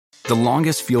The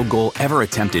longest field goal ever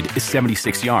attempted is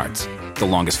 76 yards. The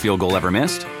longest field goal ever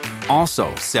missed?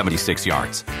 Also 76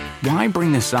 yards. Why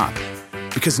bring this up?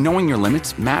 Because knowing your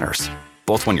limits matters,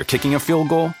 both when you're kicking a field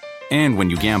goal and when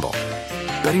you gamble.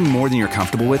 Betting more than you're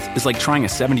comfortable with is like trying a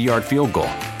 70-yard field goal.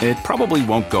 It probably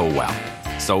won't go well.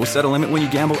 So set a limit when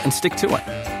you gamble and stick to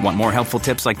it. Want more helpful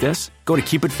tips like this? Go to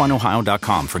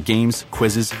keepitfunohio.com for games,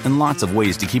 quizzes, and lots of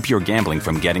ways to keep your gambling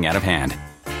from getting out of hand.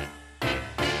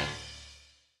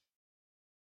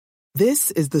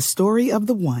 This is the story of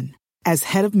the one. As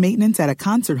head of maintenance at a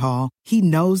concert hall, he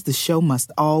knows the show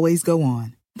must always go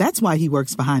on. That's why he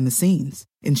works behind the scenes,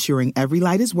 ensuring every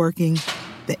light is working,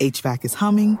 the HVAC is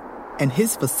humming, and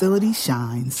his facility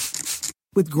shines.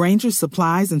 With Grainger's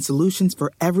supplies and solutions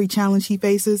for every challenge he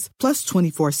faces, plus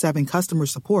 24/7 customer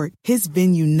support, his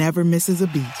venue never misses a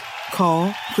beat.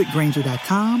 Call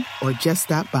quickgrainger.com or just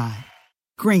stop by.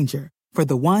 Grainger, for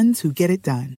the ones who get it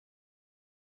done.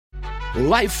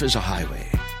 Life is a highway,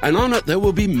 and on it there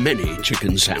will be many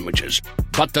chicken sandwiches.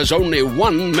 But there's only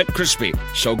one McCrispy.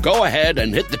 So go ahead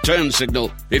and hit the turn signal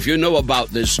if you know about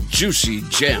this juicy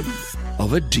gem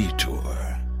of a detour.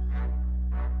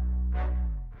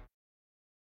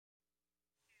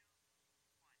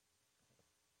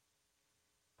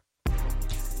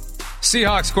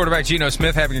 Seahawks quarterback Geno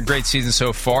Smith having a great season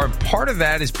so far. Part of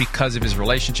that is because of his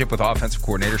relationship with offensive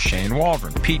coordinator Shane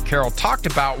Waldron. Pete Carroll talked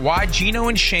about why Geno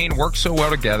and Shane work so well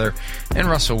together, and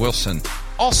Russell Wilson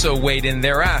also weighed in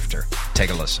thereafter. Take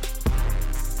a listen.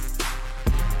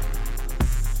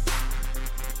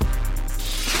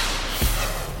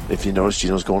 If you notice,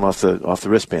 Geno's going off the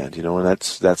wristband, and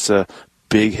that's a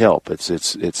big help.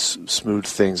 It's smoothed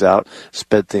things out,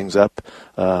 sped things up,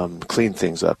 cleaned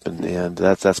things up, and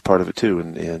that's part of it too.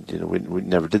 And we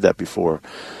never did that before.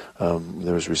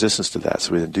 There was resistance to that,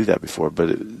 so we didn't do that before.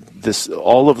 But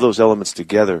all of those elements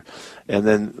together, and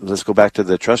then let's go back to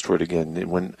the trust word again.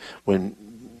 When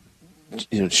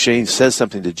Shane says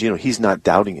something to Geno, he's not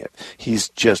doubting it. He's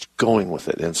just going with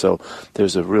it. And so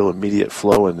there's a real immediate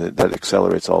flow, and that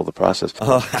accelerates all the process.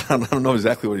 I don't know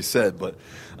exactly what he said, but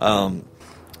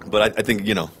I think,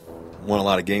 won a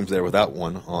lot of games there without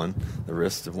one on the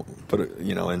wrist. And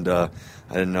I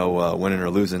didn't know winning or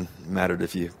losing mattered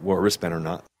if you wore a wristband or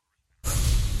not.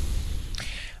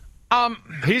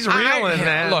 He's reeling,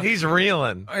 man. Look, he's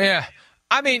reeling. Yeah.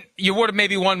 I mean, you would have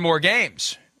maybe won more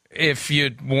games if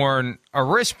you'd worn a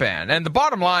wristband. And the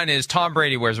bottom line is Tom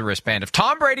Brady wears a wristband. If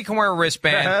Tom Brady can wear a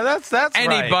wristband, that's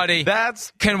anybody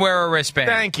right. can wear a wristband.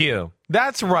 Thank you.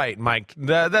 That's right, Mike.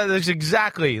 That is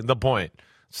exactly the point.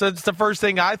 So it's the first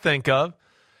thing I think of.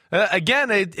 Again,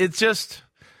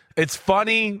 it's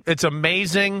funny. It's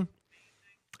amazing.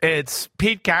 It's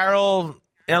Pete Carroll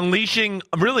unleashing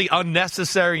really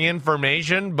unnecessary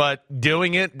information, but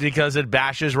doing it because it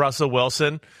bashes Russell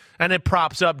Wilson and it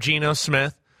props up Geno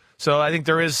Smith. So I think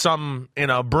there is some,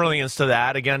 brilliance to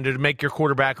that. Again, to make your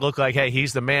quarterback look like, hey,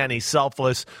 he's the man. He's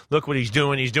selfless. Look what he's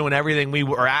doing. He's doing everything we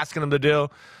were asking him to do.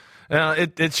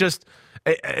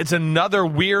 It's another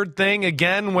weird thing,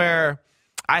 again, where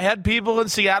I had people in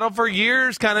Seattle for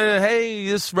years kind of, hey,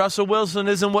 this Russell Wilson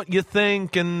isn't what you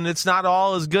think, and it's not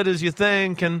all as good as you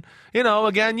think. And,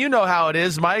 again, you know how it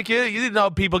is, Mike. You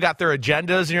know people got their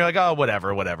agendas, and you're like, oh,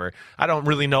 whatever. I don't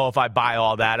really know if I buy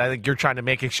all that. I think you're trying to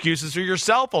make excuses for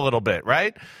yourself a little bit,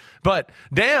 right? But,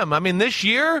 damn, I mean, this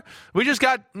year, we just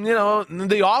got,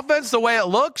 the offense, the way it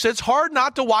looks, it's hard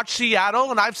not to watch Seattle.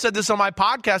 And I've said this on my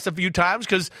podcast a few times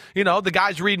because, the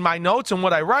guys read my notes and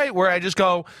what I write, where I just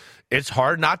go, it's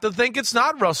hard not to think it's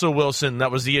not Russell Wilson that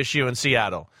was the issue in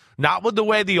Seattle. Not with the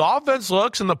way the offense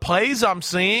looks and the plays I'm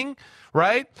seeing,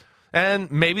 right? And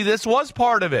maybe this was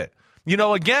part of it.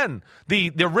 Again,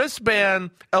 the wristband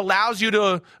allows you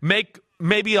to make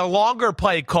maybe a longer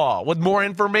play call with more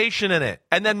information in it,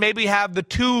 and then maybe have the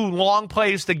two long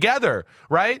plays together,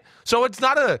 right? So it's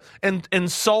not an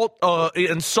insult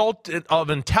of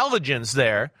intelligence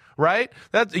there, right?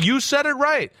 You said it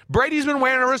right. Brady's been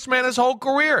wearing a wristband his whole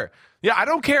career. Yeah, I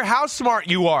don't care how smart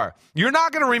you are. You're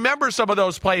not going to remember some of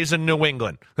those plays in New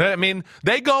England. I mean,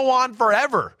 they go on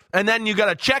forever, and then you got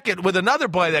to check it with another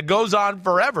play that goes on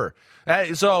forever.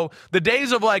 So the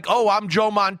days of I'm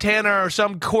Joe Montana or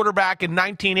some quarterback in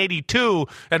 1982,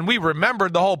 and we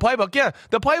remembered the whole playbook. Yeah,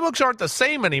 the playbooks aren't the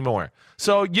same anymore.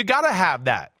 So you got to have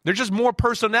that. There's just more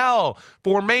personnel,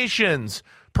 formations,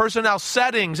 personnel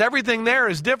settings. Everything there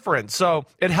is different. So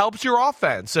it helps your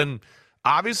offense. And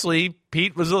obviously,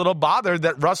 Pete was a little bothered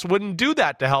that Russ wouldn't do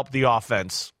that to help the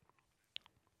offense.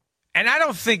 And I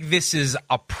don't think this is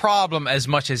a problem as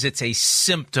much as it's a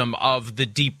symptom of the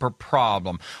deeper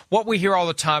problem. What we hear all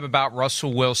the time about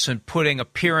Russell Wilson putting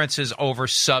appearances over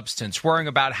substance, worrying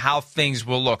about how things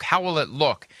will look. How will it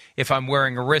look if I'm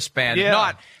wearing a wristband? Yeah.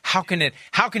 Not how can it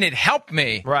help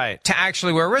me to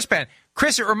actually wear a wristband?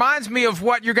 Chris, it reminds me of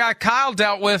what your guy Kyle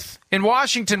dealt with in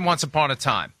Washington once upon a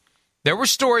time. There were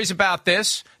stories about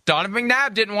this. Donovan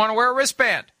McNabb didn't want to wear a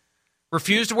wristband,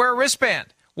 refused to wear a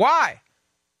wristband. Why?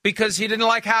 Because he didn't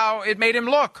like how it made him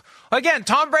look. Again,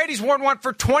 Tom Brady's worn one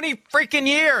for 20 freaking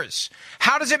years.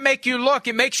 How does it make you look?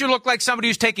 It makes you look like somebody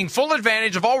who's taking full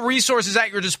advantage of all resources at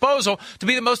your disposal to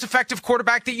be the most effective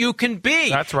quarterback that you can be.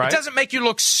 That's right. It doesn't make you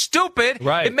look stupid.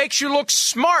 Right. It makes you look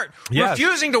smart. Yes.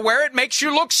 Refusing to wear it makes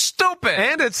you look stupid.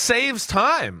 And it saves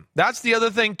time. That's the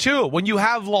other thing, too. When you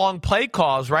have long play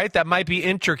calls, right, that might be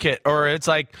intricate, or it's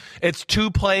like it's 2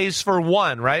 plays for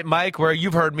 1, right, Mike, where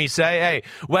you've heard me say, hey,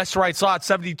 West right slot,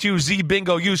 72, Z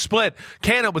bingo, U split,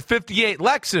 Cannon with 58,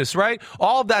 Lexus, right,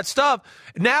 all of that stuff.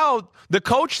 Now the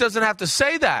coach doesn't have to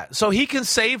say that. So he can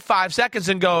save 5 seconds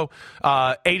and go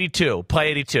 82, play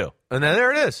 82. And then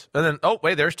there it is. And then, oh,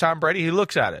 wait, there's Tom Brady. He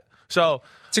looks at it. So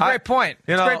it's a great point.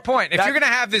 It's a great point. If that, you're going to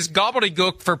have this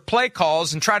gobbledygook for play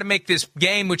calls and try to make this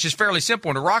game, which is fairly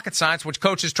simple, into rocket science, which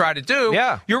coaches try to do,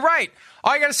 you're right.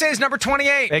 All you got to say is number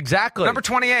 28. Exactly. Number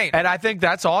 28. And I think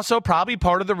that's also probably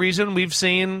part of the reason we've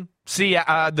seen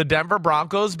the Denver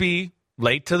Broncos be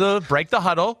late to break the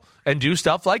huddle and do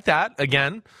stuff like that.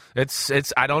 Again, it's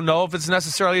I don't know if it's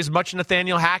necessarily as much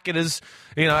Nathaniel Hackett as,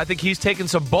 I think he's taking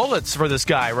some bullets for this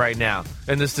guy right now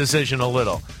in this decision a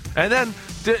little. And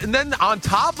then on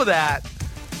top of that,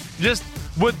 just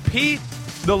with Pete,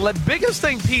 the biggest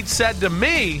thing Pete said to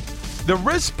me, the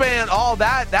wristband, all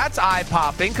that's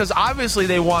eye-popping because obviously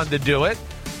they wanted to do it.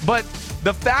 But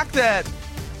the fact that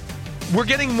we're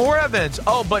getting more evidence.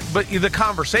 Oh, but the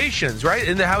conversations, right?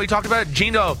 And how he talked about it,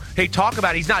 Gino,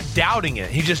 he's not doubting it.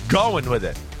 He's just going with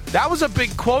it. That was a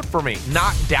big quote for me.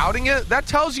 Not doubting it. That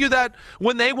tells you that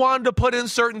when they wanted to put in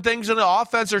certain things in the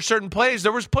offense or certain plays,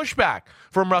 there was pushback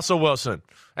from Russell Wilson.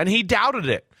 And he doubted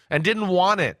it and didn't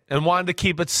want it and wanted to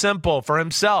keep it simple for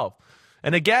himself.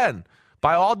 And again,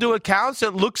 by all due accounts,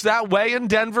 it looks that way in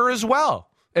Denver as well.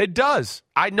 It does.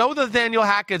 I know that Nathaniel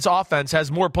Hackett's offense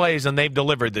has more plays than they've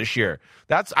delivered this year.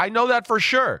 I know that for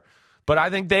sure. But I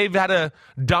think they've had to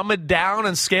dumb it down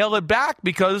and scale it back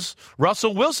because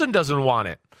Russell Wilson doesn't want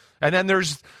it. And then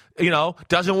there's,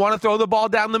 doesn't want to throw the ball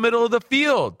down the middle of the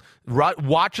field,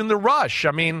 watching the rush.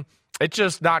 I mean, it's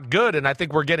just not good. And I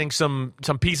think we're getting some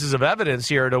pieces of evidence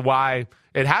here to why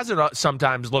it hasn't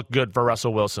sometimes looked good for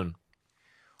Russell Wilson.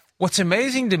 What's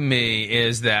amazing to me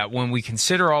is that when we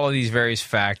consider all of these various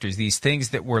factors, these things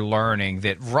that we're learning,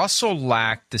 that Russell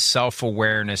lacked the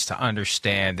self-awareness to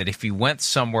understand that if he went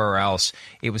somewhere else,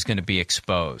 it was going to be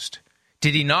exposed.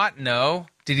 Did he not know?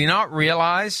 Did he not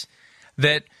realize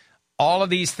that all of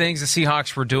these things the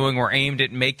Seahawks were doing were aimed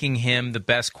at making him the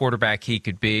best quarterback he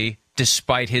could be,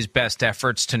 despite his best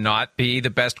efforts to not be the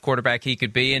best quarterback he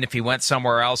could be? And if he went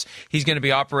somewhere else, he's going to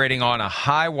be operating on a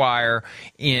high wire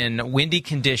in windy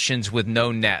conditions with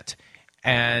no net.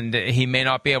 And he may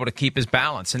not be able to keep his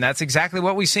balance. And that's exactly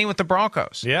what we've seen with the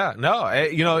Broncos. Yeah,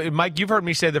 no. Mike, you've heard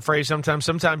me say the phrase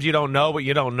sometimes you don't know what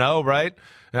you don't know, right?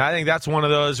 And I think that's one of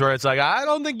those where it's like, I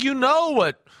don't think you know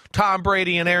what Tom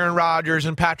Brady and Aaron Rodgers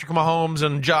and Patrick Mahomes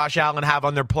and Josh Allen have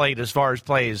on their plate as far as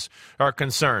plays are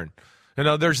concerned.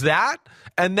 There's that.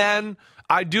 And then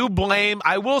I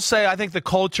will say, I think the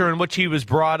culture in which he was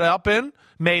brought up in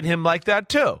made him like that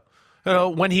too.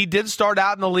 When he did start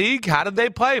out in the league, how did they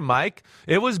play, Mike?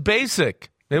 It was basic.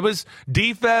 It was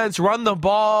defense, run the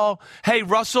ball. Hey,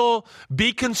 Russell,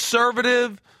 be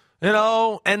conservative,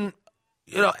 and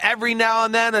every now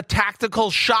and then a tactical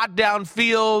shot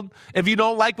downfield. If you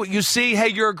don't like what you see, hey,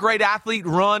 you're a great athlete,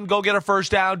 run, go get a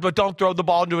first down, but don't throw the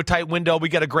ball into a tight window. We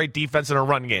get a great defense in a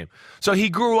run game. So he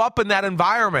grew up in that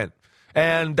environment,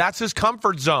 and that's his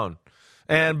comfort zone.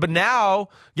 But now,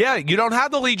 you don't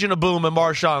have the Legion of Boom and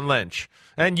Marshawn Lynch.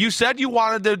 And you said you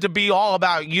wanted it to be all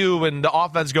about you and the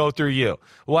offense go through you.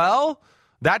 Well,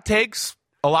 that takes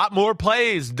a lot more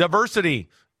plays, diversity,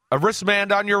 a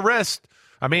wristband on your wrist.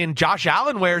 I mean, Josh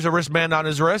Allen wears a wristband on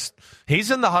his wrist. He's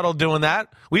in the huddle doing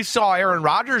that. We saw Aaron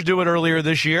Rodgers do it earlier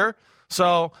this year.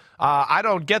 So I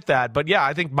don't get that. But,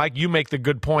 I think, Mike, you make the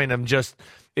good point.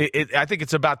 I think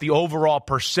it's about the overall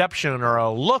perception or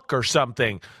a look or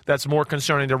something that's more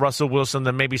concerning to Russell Wilson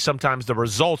than maybe sometimes the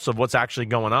results of what's actually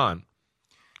going on.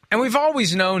 And we've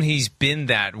always known he's been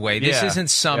that way. This isn't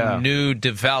some new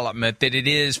development, that it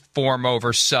is form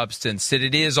over substance, that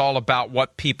it is all about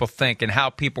what people think and how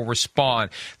people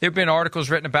respond. There have been articles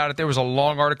written about it. There was a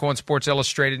long article in Sports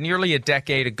Illustrated nearly a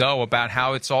decade ago about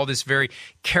how it's all this very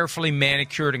carefully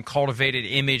manicured and cultivated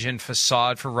image and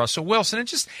facade for Russell Wilson. And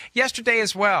just yesterday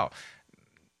as well,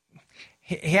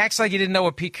 he acts like he didn't know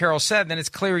what Pete Carroll said. Then it's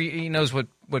clear he knows what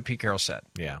Pete Carroll said.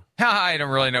 Yeah. I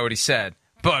don't really know what he said.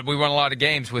 But we won a lot of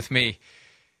games with me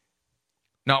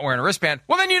not wearing a wristband.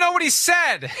 Well, then you know what he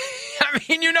said. I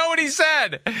mean, you know what he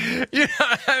said.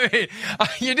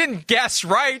 You didn't guess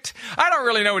right. I don't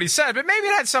really know what he said, but maybe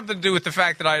it had something to do with the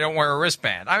fact that I don't wear a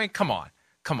wristband. I mean, come on.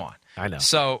 I know.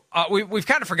 So we've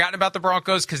kind of forgotten about the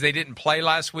Broncos because they didn't play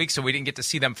last week, so we didn't get to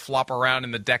see them flop around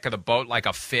in the deck of the boat like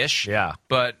a fish. Yeah.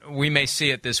 But we may see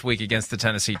it this week against the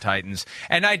Tennessee Titans.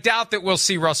 And I doubt that we'll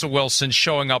see Russell Wilson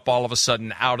showing up all of a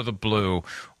sudden out of the blue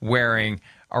wearing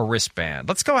a wristband.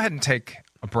 Let's go ahead and take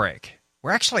a break.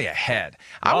 We're actually ahead.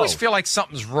 I always feel like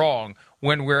something's wrong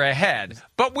when we're ahead,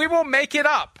 but we will make it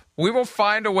up. We will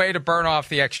find a way to burn off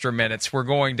the extra minutes. We're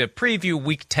going to preview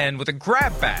Week 10 with a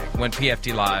grab bag when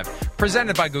PFT Live,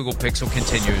 presented by Google Pixel,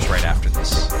 continues right after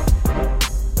this.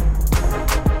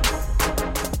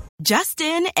 Just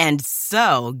in and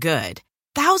so good.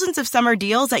 Thousands of summer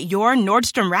deals at your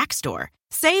Nordstrom Rack store.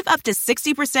 Save up to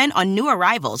 60% on new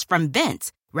arrivals from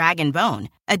Vince, Rag & Bone,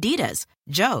 Adidas,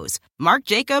 Joe's, Marc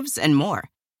Jacobs, and more.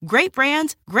 Great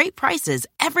brands, great prices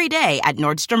every day at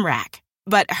Nordstrom Rack.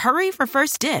 But hurry for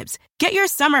first dibs. Get your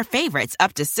summer favorites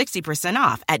up to 60%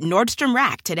 off at Nordstrom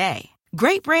Rack today.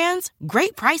 Great brands,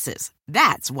 great prices.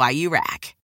 That's why you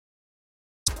rack.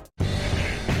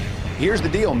 Here's the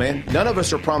deal, man. None of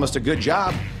us are promised a good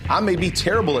job. I may be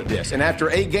terrible at this, and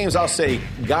after 8 games, I'll say,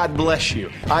 God bless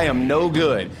you. I am no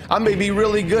good. I may be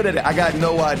really good at it. I got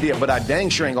no idea, but I dang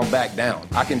sure ain't gonna back down.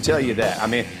 I can tell you that. I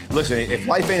mean, listen, if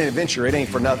life ain't an adventure, it ain't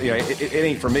for nothing. It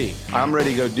ain't for me. I'm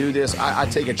ready to go do this. I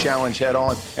take a challenge head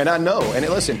on, and I know. And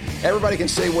listen, everybody can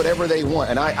say whatever they want,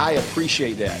 and I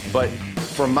appreciate that. But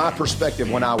from my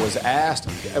perspective, when I was asked,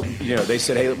 they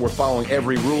said, hey, we're following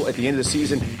every rule. At the end of the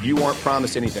season, you weren't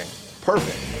promised anything.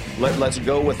 Perfect. Let's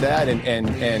go with that,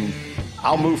 and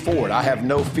I'll move forward. I have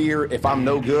no fear if I'm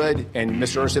no good. And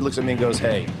Mr. Irsay looks at me and goes,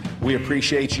 hey, we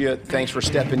appreciate you. Thanks for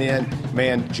stepping in.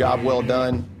 Man, job well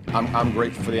done. I'm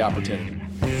grateful for the opportunity.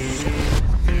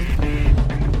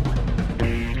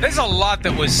 There's a lot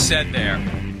that was said there.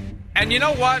 And you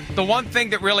know what? The one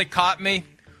thing that really caught me,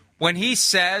 when he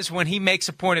makes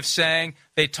a point of saying,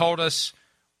 they told us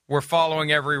we're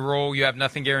following every rule, you have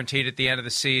nothing guaranteed at the end of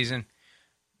the season.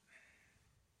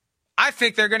 I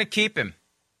think they're going to keep him.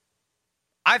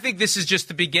 I think this is just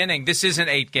the beginning. This isn't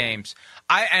 8 games.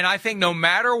 I think no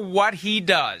matter what he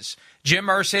does, Jim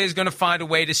Irsay is going to find a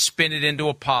way to spin it into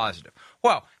a positive.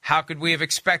 Well, how could we have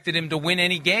expected him to win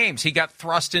any games? He got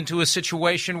thrust into a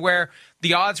situation where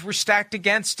the odds were stacked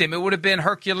against him. It would have been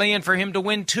Herculean for him to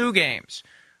win 2 games.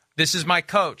 This is my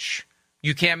coach.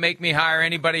 You can't make me hire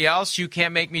anybody else. You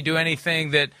can't make me do anything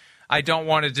that I don't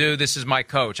want to do. This is my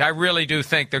coach. I really do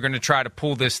think they're going to try to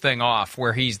pull this thing off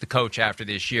where he's the coach after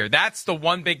this year. That's the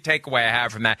one big takeaway I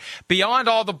have from that. Beyond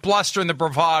all the bluster and the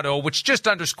bravado, which just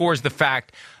underscores the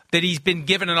fact that he's been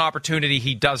given an opportunity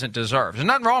he doesn't deserve. There's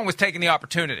nothing wrong with taking the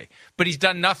opportunity, but he's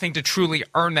done nothing to truly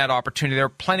earn that opportunity. There are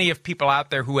plenty of people out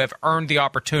there who have earned the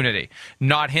opportunity,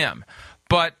 not him.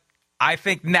 But I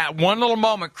think in that one little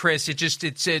moment, Chris,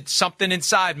 it's something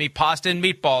inside me, pasta and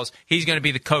meatballs. He's going to be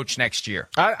the coach next year.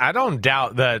 I don't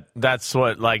doubt that that's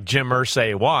what Jim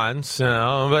Irsay wants,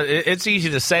 but it's easy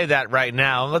to say that right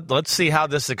now. Let's see how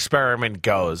this experiment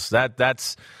goes.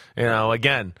 That's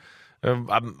again,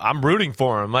 I'm rooting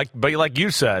for him. But like you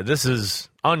said, this is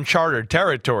uncharted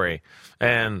territory.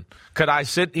 And could I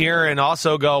sit here and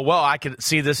also go, well, I could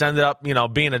see this end up,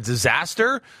 being a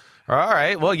disaster? All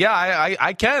right, well, yeah,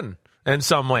 I can. In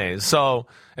some ways. So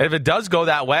if it does go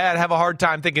that way, I'd have a hard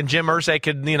time thinking Jim Irsay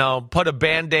could, put a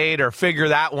Band-Aid or figure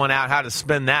that one out, how to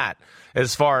spin that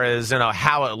as far as,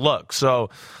 how it looks.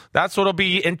 So that's what'll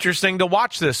be interesting to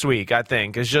watch this week, I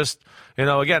think, is just,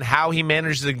 again, how he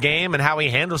manages the game and how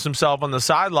he handles himself on the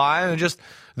sideline and just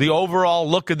the overall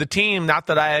look of the team. Not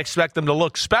that I expect them to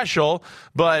look special,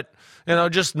 but,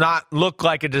 just not look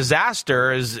like a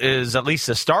disaster is at least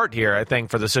a start here, I think,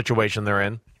 for the situation they're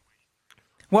in.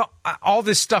 Well, all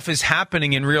this stuff is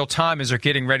happening in real time as they're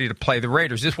getting ready to play the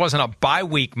Raiders. This wasn't a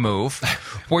bye-week move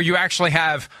where you actually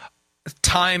have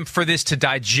time for this to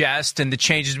digest and the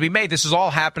changes to be made. This is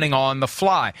all happening on the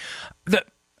fly.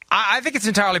 I think it's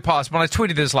entirely possible, and I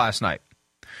tweeted this last night.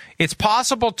 It's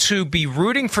possible to be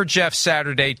rooting for Jeff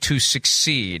Saturday to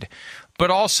succeed, but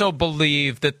also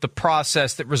believe that the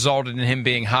process that resulted in him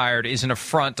being hired is an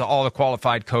affront to all the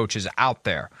qualified coaches out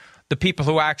there, the people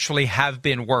who actually have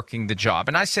been working the job.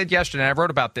 And I said yesterday, and I wrote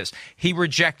about this, he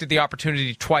rejected the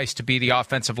opportunity twice to be the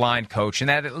offensive line coach, and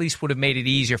that at least would have made it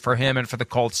easier for him and for the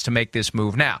Colts to make this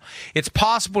move. Now, it's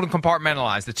possible to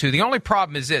compartmentalize the two. The only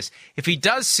problem is this. If he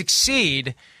does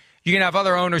succeed, you're going to have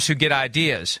other owners who get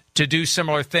ideas to do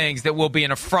similar things that will be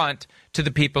an affront to the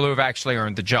people who have actually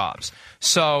earned the jobs.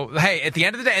 So, hey, at the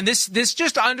end of the day, and this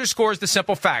just underscores the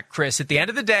simple fact, Chris, at the end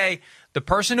of the day, the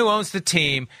person who owns the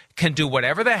team can do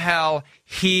whatever the hell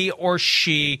he or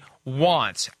she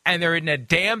wants. And there isn't a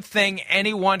damn thing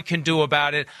anyone can do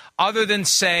about it other than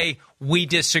say, we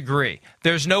disagree.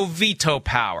 There's no veto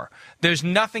power. There's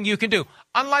nothing you can do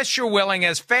unless you're willing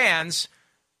as fans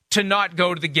to not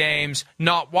go to the games,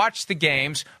 not watch the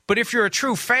games. But if you're a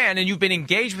true fan and you've been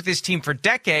engaged with this team for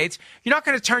decades, you're not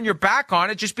going to turn your back on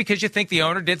it just because you think the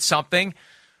owner did something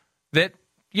that,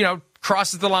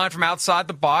 crosses the line from outside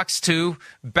the box to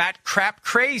bat crap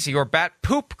crazy or bat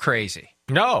poop crazy.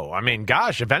 No, I mean,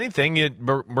 gosh, if anything,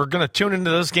 we're going to tune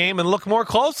into this game and look more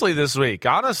closely this week,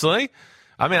 honestly.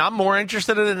 I mean, I'm more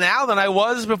interested in it now than I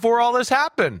was before all this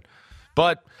happened.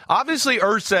 But obviously,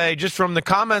 Irsay, just from the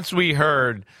comments we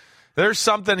heard, there's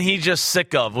something he's just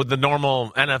sick of with the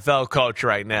normal NFL coach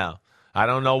right now. I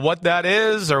don't know what that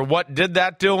is or what did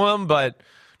that to him, but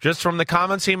just from the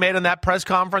comments he made in that press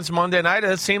conference Monday night,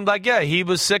 it seemed like, he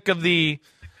was sick of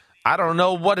I don't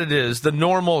know what it is, the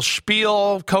normal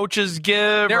spiel coaches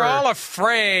give. They're all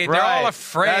afraid. Right. They're all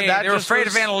afraid. They're afraid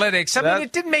of analytics. I mean,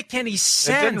 it didn't make any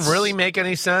sense. It didn't really make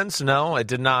any sense. No, it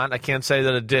did not. I can't say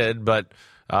that it did, but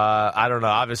I don't know.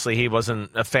 Obviously, he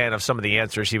wasn't a fan of some of the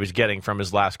answers he was getting from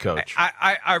his last coach.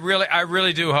 I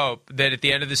really do hope that at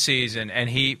the end of the season, and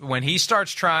when he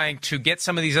starts trying to get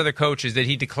some of these other coaches that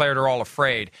he declared are all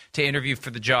afraid to interview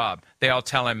for the job, they all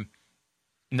tell him,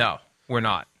 no, we're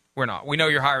not. We're not. We know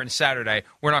you're hiring Saturday.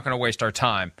 We're not going to waste our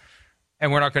time,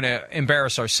 and we're not going to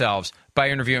embarrass ourselves by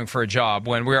interviewing for a job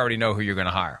when we already know who you're going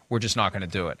to hire. We're just not going to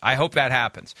do it. I hope that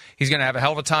happens. He's going to have a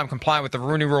hell of a time complying with the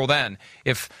Rooney Rule then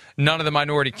if none of the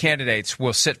minority candidates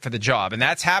will sit for the job. And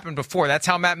that's happened before. That's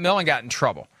how Matt Millen got in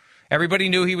trouble. Everybody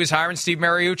knew he was hiring Steve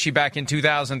Mariucci back in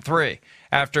 2003.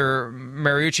 After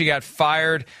Mariucci got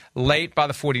fired late by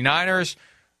the 49ers,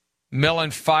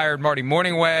 Millen fired Marty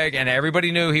Mornhinweg, and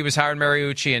everybody knew he was hiring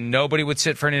Mariucci, and nobody would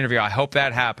sit for an interview. I hope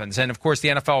that happens. And, of course, the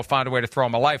NFL will find a way to throw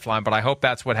him a lifeline, but I hope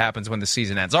that's what happens when the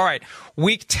season ends. All right,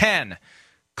 Week 10.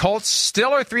 Colts still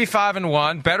are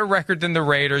 3-5-1, better record than the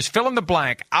Raiders. Fill in the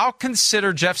blank. I'll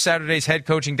consider Jeff Saturday's head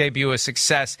coaching debut a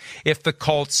success if the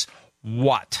Colts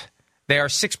what? They are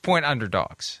 6-point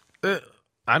underdogs.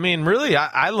 I mean, really,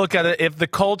 I look at it, if the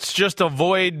Colts just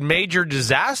avoid major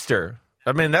disaster,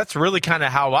 I mean, that's really kind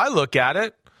of how I look at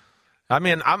it. I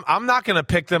mean, I'm not going to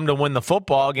pick them to win the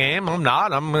football game. I'm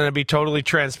not. I'm going to be totally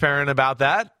transparent about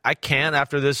that. I can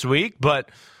after this week. But,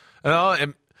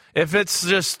 if it's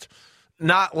just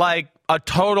not like a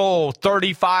total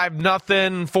 35-0,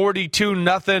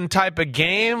 42-0 type of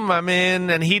game, I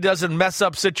mean, and he doesn't mess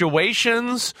up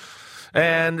situations,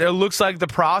 and it looks like the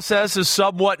process is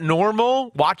somewhat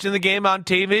normal, watching the game on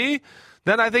TV,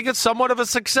 then I think it's somewhat of a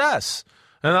success.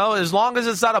 As long as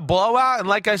it's not a blowout, and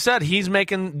like I said,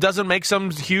 doesn't make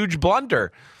some huge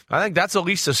blunder. I think that's at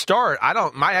least a start.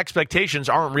 My expectations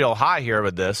aren't real high here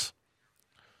with this.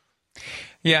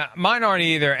 Yeah, mine aren't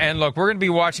either. And look, we're going to be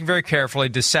watching very carefully.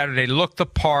 Does Saturday look the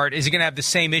part? Is he going to have the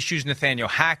same issues Nathaniel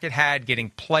Hackett had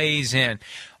getting plays in?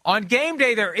 On game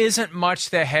day, there isn't much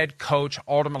the head coach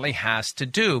ultimately has to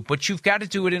do, but you've got to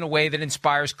do it in a way that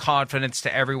inspires confidence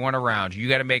to everyone around you. You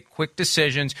got to make quick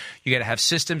decisions. You got to have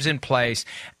systems in place.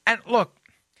 And look,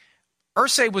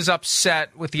 Irsay was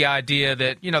upset with the idea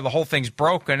that, the whole thing's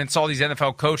broken. It's all these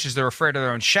NFL coaches that are afraid of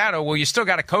their own shadow. Well, you still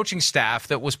got a coaching staff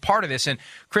that was part of this. And,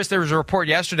 Chris, there was a report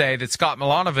yesterday that Scott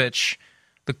Milanovich,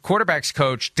 the quarterback's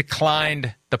coach,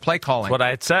 declined the play calling. That's what I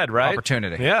had said, right?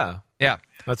 Opportunity. Yeah.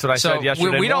 That's what I said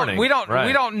yesterday morning.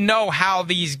 We don't know how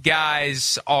these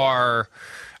guys are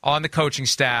on the coaching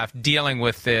staff dealing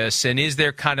with this, and is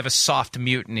there kind of a soft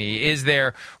mutiny? Is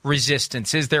there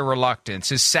resistance? Is there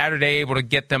reluctance? Is Saturday able to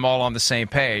get them all on the same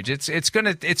page? It's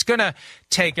gonna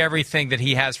take everything that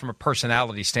he has from a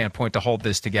personality standpoint to hold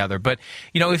this together. But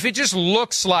if it just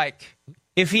looks like,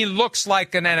 if he looks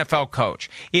like an NFL coach,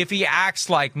 if he acts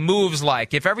like, moves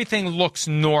like, if everything looks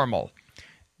normal,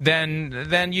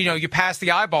 then you pass the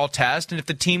eyeball test, and if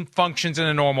the team functions in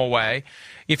a normal way,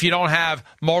 if you don't have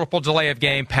multiple delay of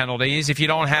game penalties, if you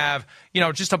don't have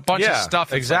just a bunch of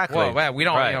stuff, exactly. Like, whoa, we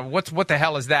don't. Right. What the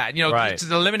hell is that? Right.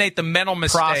 To eliminate the mental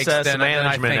mistakes, process then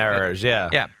management I think errors.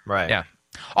 right. Yeah.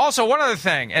 Also, one other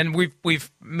thing, and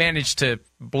we've managed to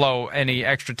blow any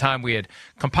extra time we had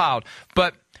compiled,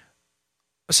 but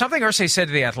something Irsay said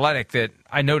to The Athletic that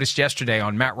I noticed yesterday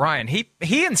on Matt Ryan,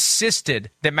 he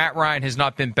insisted that Matt Ryan has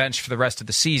not been benched for the rest of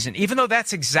the season, even though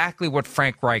that's exactly what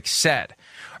Frank Reich said.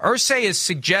 Irsay has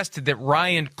suggested that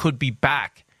Ryan could be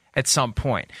back at some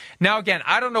point. Now, again,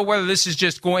 I don't know whether this is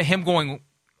just him going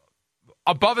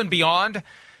above and beyond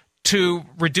to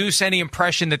reduce any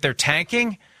impression that they're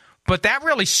tanking, but that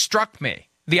really struck me.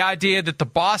 The idea that the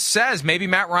boss says maybe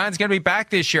Matt Ryan's going to be back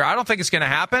this year. I don't think it's going to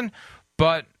happen,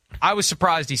 but I was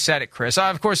surprised he said it, Chris.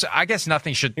 Of course, I guess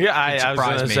nothing should surprise me. I was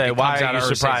going to say, why are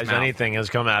you surprised anything has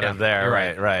come out of there?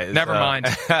 Right. Never mind.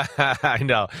 I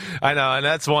know. And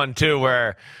that's one, too,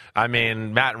 where, I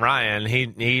mean, Matt Ryan,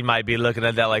 he might be looking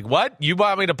at that like, what? You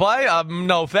want me to play?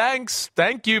 No, thanks.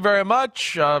 Thank you very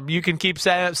much. You can keep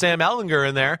Sam Ehlinger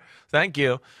in there. Thank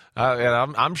you.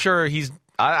 And I'm sure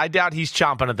I doubt he's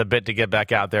chomping at the bit to get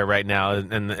back out there right now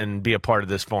and be a part of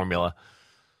this formula.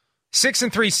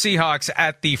 6-3 Seahawks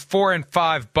at the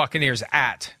 4-5 Buccaneers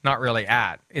not really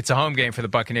at. It's a home game for the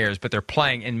Buccaneers, but they're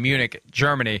playing in Munich,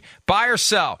 Germany. Buy or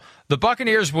sell? The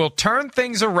Buccaneers will turn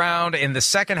things around in the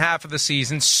second half of the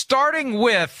season, starting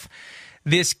with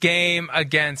this game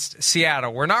against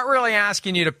Seattle. We're not really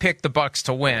asking you to pick the Bucs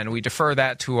to win. We defer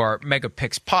that to our Mega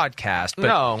Picks podcast. But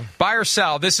no. Buy or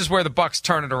sell, this is where the Bucs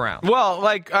turn it around.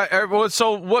 Well,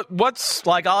 so what's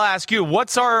like? I'll ask you,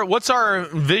 what's our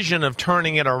vision of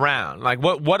turning it around? Like,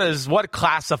 what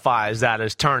classifies that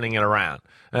as turning it around?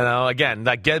 You know, again,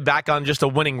 like get back on just a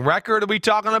winning record are we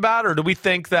talking about, or do we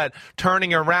think that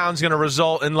turning around is going to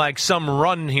result in like some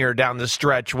run here down the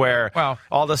stretch where all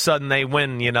of a sudden they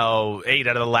win, 8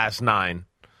 out of the last 9?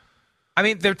 I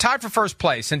mean, they're tied for first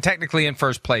place and technically in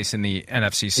first place in the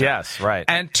NFC South. Yes, right.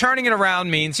 And turning it around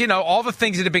means, all the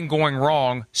things that have been going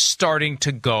wrong starting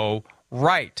to go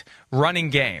right. Running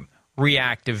game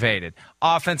reactivated.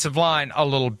 Offensive line, a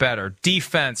little better.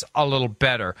 Defense, a little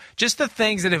better. Just the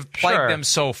things that have plagued them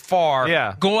so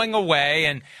far going away.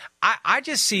 And I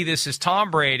just see this as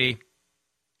Tom Brady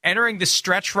entering the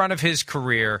stretch run of his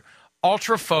career,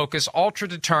 ultra focused, ultra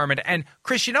determined. And,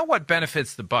 Chris, you know what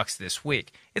benefits the Bucs this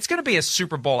week? It's going to be a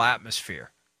Super Bowl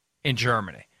atmosphere in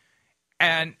Germany.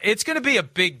 And it's going to be a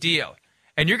big deal.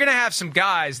 And you're going to have some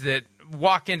guys that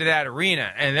walk into that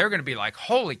arena, and they're going to be like,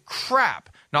 holy crap.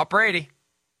 Not Brady.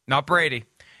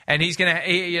 And he's going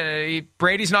to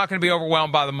Brady's not going to be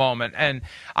overwhelmed by the moment. And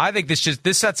I think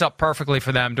this sets up perfectly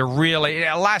for them to really,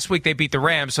 last week they beat the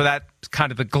Rams, so that's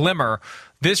kind of the glimmer.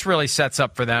 This really sets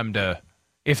up for them to,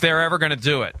 if they're ever going to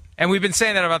do it. And we've been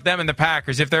saying that about them and the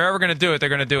Packers. If they're ever going to do it, they're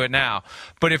going to do it now.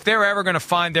 But if they're ever going to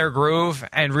find their groove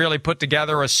and really put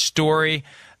together a story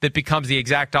that becomes the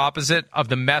exact opposite of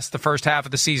the mess the first half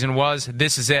of the season was,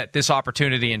 this is it, this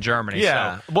opportunity in Germany.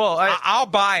 Yeah. So, well, I'll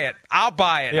buy it.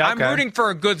 Yeah, I'm rooting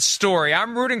for a good story.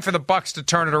 I'm rooting for the Bucs to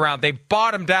turn it around. They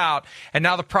bottomed out, and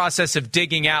now the process of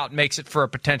digging out makes it for a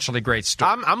potentially great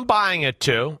story. I'm buying it,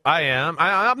 too. I am.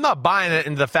 I'm not buying it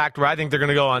into the fact where I think they're going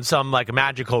to go on some like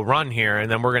magical run here, and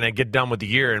then we're going to get done with the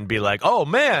year and be like, oh,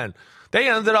 man, they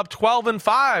ended up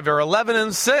 12-5 or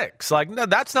 11-6. Like, no,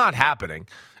 that's not happening.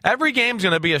 Every game's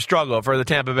going to be a struggle for the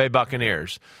Tampa Bay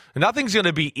Buccaneers. Nothing's going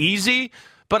to be easy,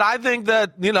 but I think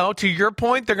that, to your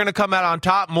point, they're going to come out on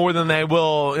top more than they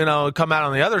will, come out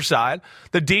on the other side.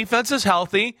 The defense is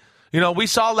healthy. We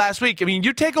saw last week. I mean,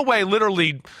 you take away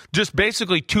literally just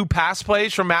basically 2 pass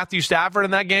plays from Matthew Stafford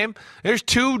in that game. There's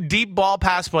 2 deep ball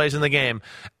pass plays in the game.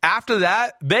 After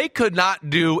that, they could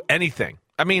not do anything.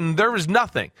 I mean, there was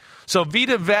nothing. So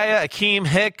Vita Vea, Akeem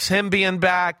Hicks, him being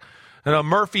back,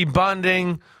 Murphy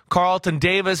Bunting, Carlton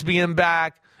Davis being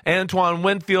back, Antoine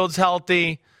Winfield's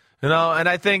healthy, and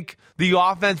I think the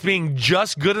offense being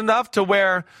just good enough to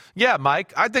where, yeah,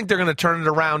 Mike, I think they're going to turn it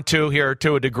around too here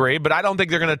to a degree, but I don't think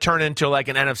they're going to turn into like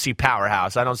an NFC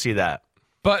powerhouse. I don't see that.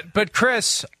 But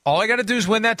Chris, all I got to do is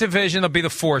win that division. They'll be the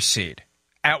 4th seed.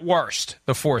 At worst,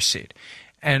 the 4th seed.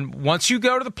 And once you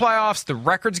go to the playoffs, the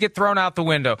records get thrown out the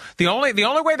window. The only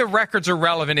way the records are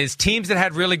relevant is teams that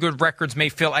had really good records may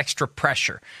feel extra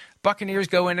pressure. Buccaneers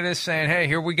go into this saying, hey,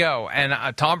 here we go.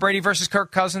 And Tom Brady versus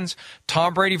Kirk Cousins,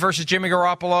 Tom Brady versus Jimmy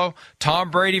Garoppolo, Tom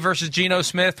Brady versus Geno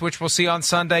Smith, which we'll see on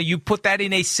Sunday. You put that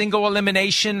in a single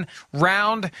elimination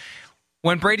round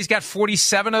when Brady's got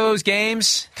 47 of those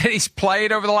games that he's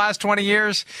played over the last 20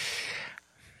 years.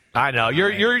 I know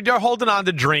you're holding on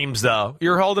to dreams, though.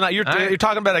 You're holding on. You're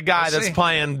talking about a guy that's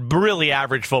playing really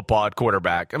average football at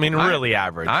quarterback. I mean, really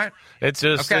average. All right. It's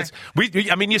just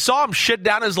I mean, you saw him shit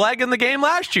down his leg in the game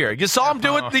last year. You saw him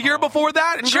do it the year before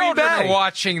that in Green Bay. Children are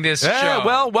watching this show.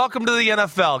 Well, welcome to the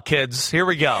NFL, kids. Here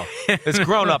we go. It's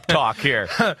grown-up talk here.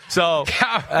 So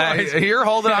you're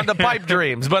holding on to pipe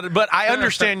dreams, but I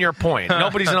understand your point.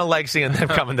 Nobody's gonna like seeing them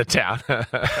coming to town.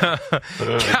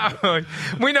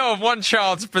 We know of one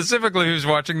child specifically who's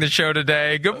watching the show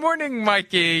today. Good morning,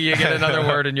 Mikey. You get another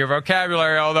word in your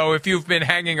vocabulary, although if you've been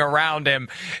hanging around him,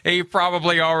 he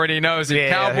probably already knows it.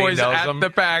 Yeah, Cowboys at them. the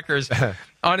Packers.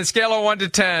 On a scale of 1 to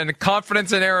 10,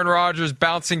 confidence in Aaron Rodgers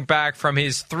bouncing back from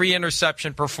his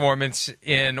 3-interception performance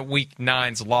in Week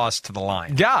 9's loss to the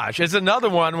Lions. Gosh, it's another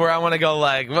one where I want to go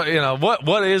like,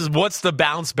 what's the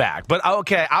bounce back? But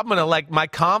okay, I'm gonna my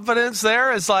confidence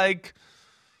there is like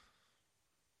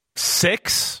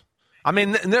 6. I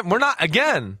mean, we're not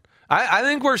again. I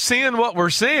think we're seeing what we're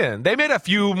seeing. They made a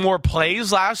few more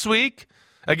plays last week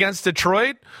against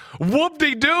Detroit.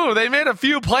 Whoop-de-doo. They made a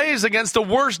few plays against the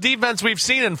worst defense we've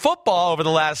seen in football over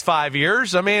the last 5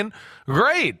 years. I mean,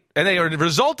 great. And they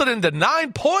resulted into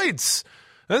 9 points.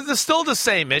 There's still the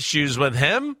same issues with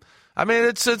him. I mean,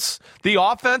 it's the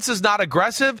offense is not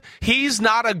aggressive. He's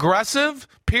not aggressive,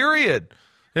 period.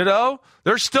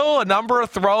 There's still a number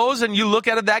of throws, and you look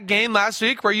at that game last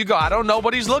week where you go, I don't know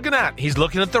what he's looking at. He's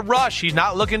looking at the rush. He's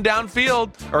not looking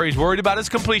downfield, or he's worried about his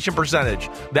completion percentage.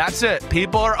 That's it.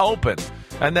 People are open.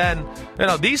 And then,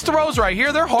 these throws right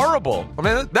here, they're horrible. I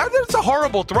mean, that's a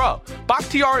horrible throw.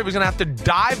 Bakhtiari was going to have to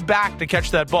dive back to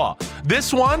catch that ball.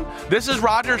 This is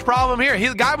Rodgers' problem here.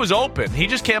 The guy was open. He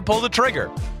just can't pull the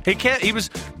trigger. He was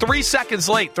 3 seconds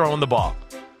late throwing the ball.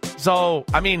 So,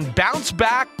 I mean, bounce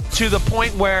back to the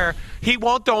point where he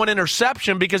won't throw an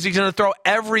interception because he's going to throw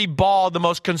every ball, the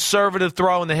most conservative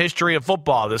throw in the history of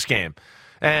football this game.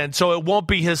 And so it won't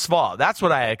be his fault. That's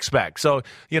what I expect. So,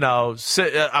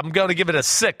 I'm going to give it a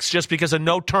 6 just because of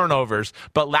no turnovers,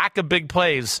 but lack of big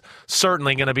plays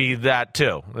certainly going to be that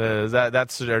too.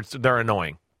 They're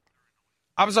annoying.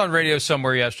 I was on radio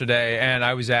somewhere yesterday, and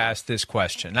I was asked this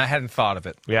question. I hadn't thought of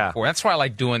it before. That's why I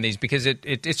like doing these, because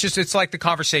it's like the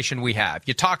conversation we have.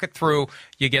 You talk it through,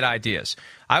 you get ideas.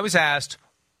 I was asked,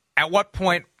 at what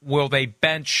point will they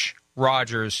bench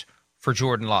Rodgers for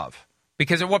Jordan Love?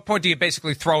 Because at what point do you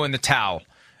basically throw in the towel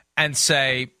and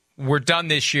say, we're done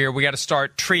this year, we got to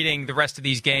start treating the rest of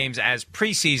these games as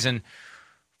preseason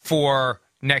for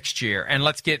next year, and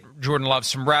let's get Jordan Love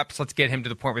some reps. Let's get him to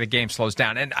the point where the game slows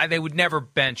down. And they would never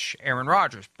bench Aaron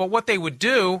Rodgers. But what they would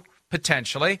do,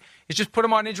 potentially, is just put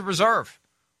him on injured reserve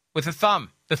with a thumb.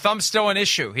 The thumb's still an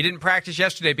issue. He didn't practice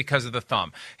yesterday because of the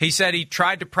thumb. He said he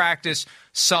tried to practice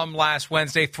some last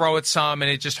Wednesday, throw it some,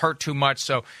 and it just hurt too much.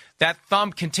 So that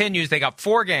thumb continues. They got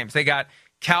 4 games. They got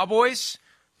Cowboys,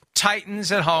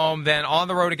 Titans at home, then on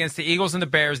the road against the Eagles and the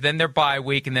Bears, then their bye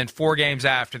week, and then 4 games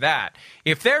after that.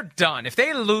 If they're done, if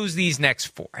they lose these next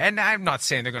 4, and I'm not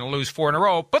saying they're going to lose 4 in a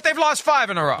row, but they've lost 5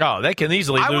 in a row. Oh, they can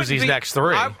easily lose these next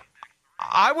 3.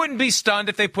 I wouldn't be stunned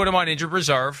if they put him on injured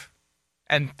reserve,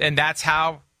 and that's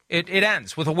how it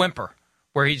ends, with a whimper,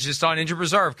 where he's just on injured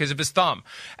reserve because of his thumb.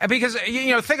 And because,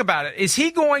 think about it. Is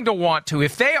he going to want to,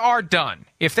 if they are done,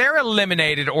 if they're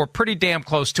eliminated or pretty damn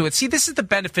close to it, see, this is the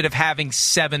benefit of having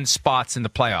 7 spots in the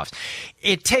playoffs.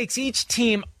 It takes each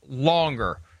team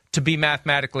longer to be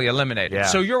mathematically eliminated. Yeah.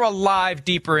 So you're alive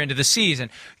deeper into the season.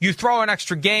 You throw in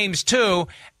extra games, too,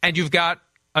 and you've got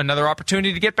another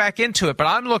opportunity to get back into it. But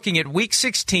I'm looking at Week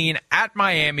 16 at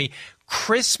Miami,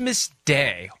 Christmas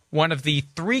Day, one of the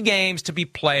 3 games to be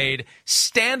played,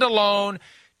 standalone,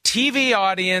 TV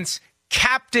audience,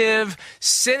 captive,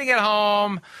 sitting at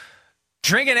home,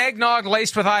 drinking eggnog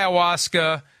laced with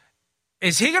ayahuasca.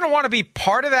 Is he going to want to be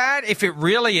part of that if it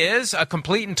really is a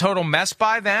complete and total mess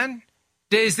by then?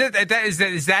 Is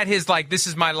that his, this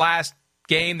is my last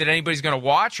game that anybody's going to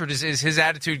watch? Or is his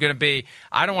attitude going to be,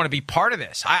 I don't want to be part of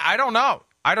this? I don't know.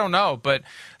 I don't know. But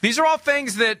these are all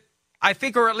things that I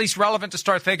think are at least relevant to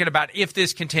start thinking about if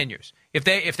this continues. If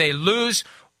they lose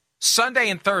Sunday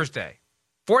and Thursday,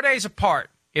 4 days apart,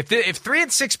 if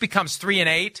 3-6 becomes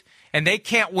 3-8 and they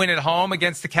can't win at home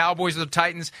against the Cowboys or the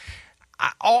Titans,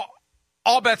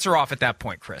 all bets are off at that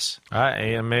point, Chris.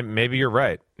 Maybe you're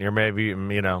right.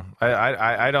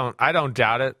 I don't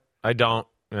doubt it. I don't.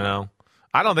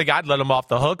 I don't think I'd let him off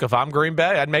the hook if I'm Green Bay.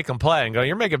 I'd make him play and go,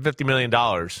 you're making $50 million,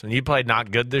 and you played not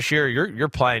good this year. You're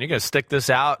playing. You're going to stick this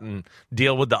out and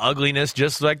deal with the ugliness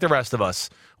just like the rest of us.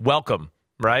 Welcome,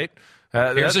 right?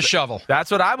 Here's a shovel. That's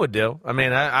what I would do. I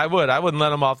mean, I would. I wouldn't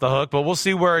let him off the hook, but we'll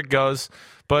see where it goes.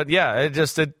 But, yeah,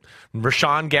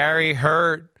 Rashawn Gary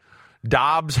hurt.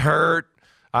 Dobbs hurt.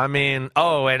 I mean,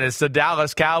 and it's the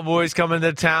Dallas Cowboys coming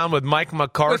to town with Mike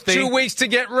McCarthy. With 2 weeks to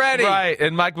get ready. Right,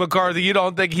 and Mike McCarthy, you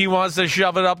don't think he wants to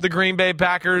shove it up the Green Bay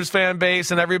Packers fan base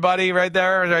and everybody right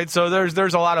there, right? So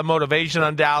there's a lot of motivation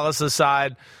on Dallas'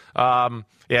 side.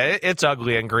 It's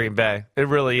ugly in Green Bay. It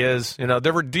really is.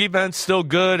 Their defense still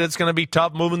good. It's going to be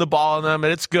tough moving the ball on them,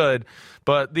 and it's good.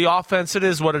 But the offense, it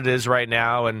is what it is right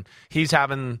now, and he's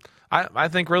having, I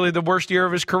think, really the worst year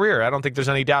of his career. I don't think there's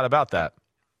any doubt about that.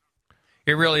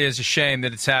 It really is a shame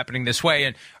that it's happening this way.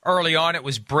 And early on, it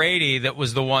was Brady that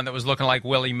was the one that was looking like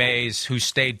Willie Mays, who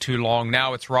stayed too long.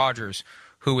 Now it's Rodgers,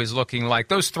 who is looking like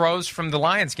those throws from the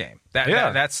Lions game.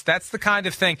 That's the kind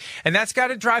of thing. And that's got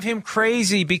to drive him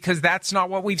crazy because that's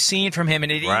not what we've seen from him.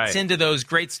 And it eats into those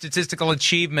great statistical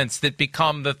achievements that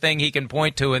become the thing he can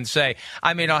point to and say,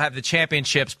 I may not have the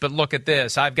championships, but look at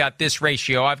this. I've got this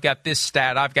ratio. I've got this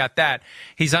stat. I've got that.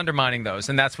 He's undermining those.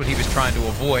 And that's what he was trying to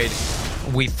avoid,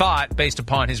 we thought, based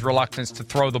upon his reluctance to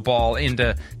throw the ball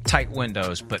into tight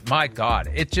windows. But my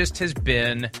God, it just has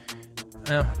been...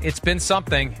 it's been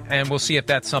something, and we'll see if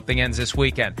that something ends this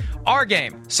weekend. Our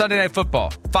game, Sunday Night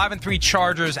Football, 5-3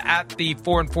 Chargers at the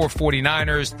 4-4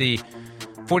 49ers. The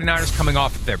 49ers coming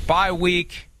off of their bye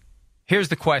week. Here's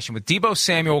the question. With Deebo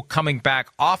Samuel coming back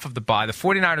off of the bye, the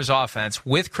 49ers offense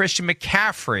with Christian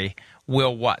McCaffrey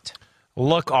will what?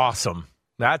 Look awesome.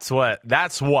 That's what.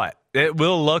 It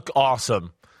will look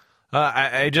awesome.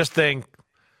 I just think,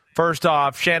 first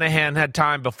off, Shanahan had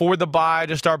time before the bye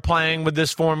to start playing with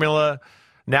this formula.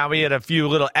 Now we had a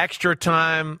little extra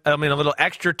time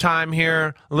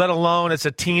here, let alone it's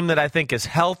a team that I think is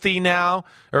healthy now,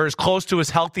 or as close to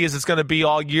as healthy as it's going to be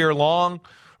all year long,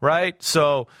 right?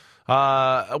 So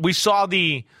we saw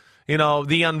the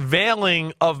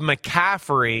unveiling of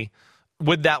McCaffrey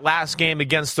with that last game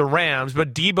against the Rams,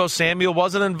 but Deebo Samuel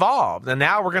wasn't involved. And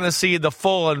now we're going to see the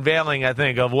full unveiling, I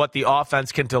think, of what the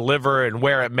offense can deliver and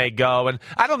where it may go. And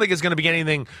I don't think it's going to be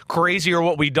anything crazy or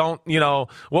what we don't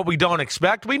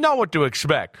expect. We know what to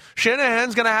expect.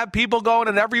 Shanahan's going to have people going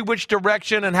in every which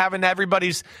direction and having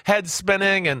everybody's head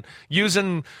spinning and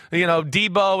using,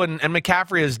 Deebo and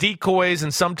McCaffrey as decoys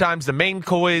and sometimes the main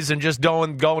coys and just go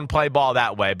and play ball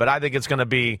that way. But I think it's going to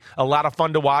be a lot of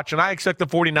fun to watch. And I expect the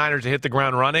 49ers to hit the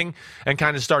ground running and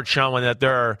kind of start showing that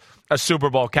they're a Super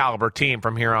Bowl caliber team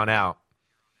from here on out.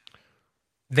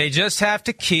 They just have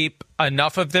to keep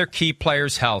enough of their key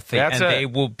players healthy, they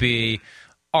will be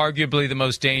arguably the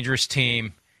most dangerous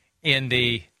team in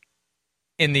the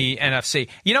NFC.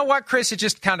 You know what, Chris? It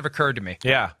just kind of occurred to me.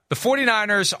 Yeah. The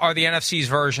 49ers are the NFC's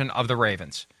version of the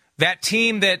Ravens. That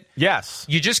team that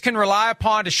you just can rely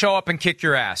upon to show up and kick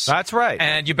your ass. That's right.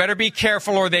 And you better be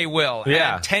careful or they will.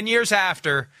 Yeah. And 10 years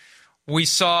after, we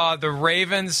saw the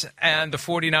Ravens and the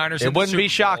 49ers. It wouldn't be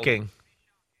shocking.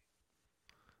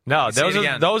 No,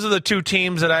 those are the two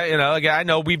teams that I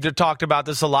know we've talked about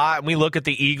this a lot. And we look at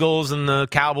the Eagles and the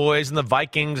Cowboys and the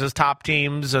Vikings as top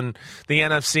teams and the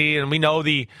NFC, and we know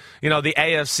the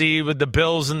AFC with the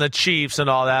Bills and the Chiefs and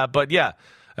all that. But yeah,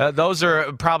 those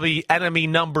are probably enemy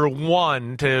number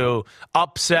one to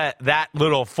upset that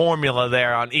little formula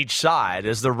there on each side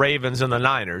is the Ravens and the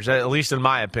Niners, at least in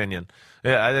my opinion.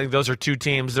 Yeah, I think those are two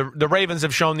teams. The Ravens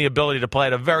have shown the ability to play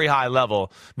at a very high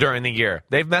level during the year.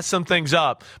 They've messed some things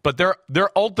up, but their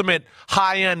ultimate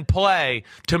high-end play,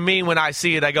 to me, when I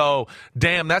see it, I go,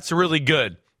 damn, that's really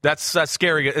good. That's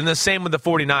scary. And the same with the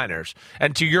 49ers.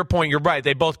 And to your point, you're right.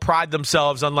 They both pride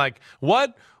themselves on, like,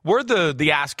 what? We're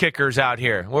the ass kickers out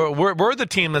here. We're the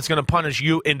team that's going to punish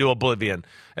you into oblivion.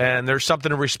 And there's something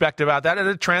to respect about that, and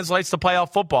it translates to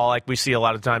playoff football like we see a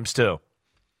lot of times too.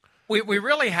 We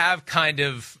really have kind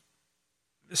of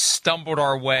stumbled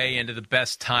our way into the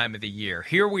best time of the year.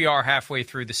 Here we are halfway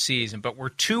through the season, but we're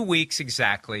 2 weeks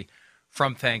exactly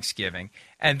from Thanksgiving.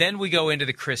 And then we go into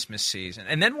the Christmas season.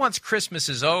 And then once Christmas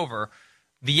is over,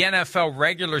 the NFL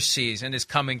regular season is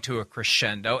coming to a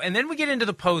crescendo. And then we get into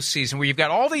the postseason where you've got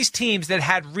all these teams that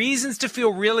had reasons to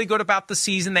feel really good about the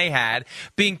season they had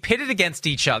being pitted against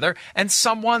each other, and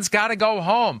someone's got to go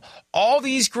home. All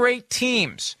these great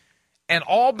teams, and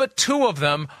all but two of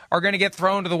them are going to get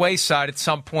thrown to the wayside at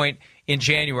some point in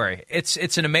January.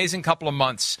 It's an amazing couple of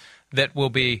months that will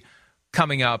be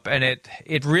coming up, and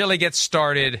it really gets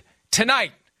started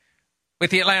tonight with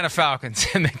the Atlanta Falcons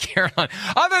and the Carolina.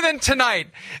 Other than tonight,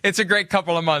 it's a great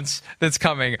couple of months that's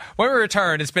coming. When we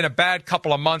return, it's been a bad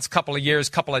couple of months, couple of years,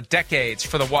 couple of decades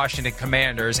for the Washington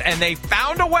Commanders, and they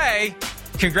found a way.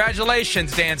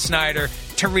 Congratulations, Dan Snyder,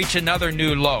 to reach another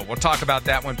new low. We'll talk about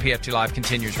that when PFT Live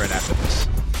continues right after this.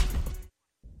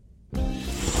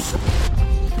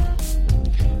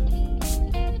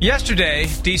 Yesterday,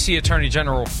 D.C. Attorney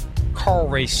General Karl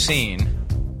Racine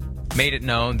made it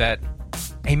known that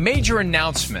a major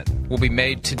announcement will be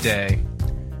made today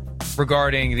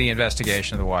regarding the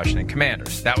investigation of the Washington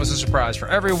Commanders. That was a surprise for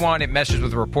everyone. It meshes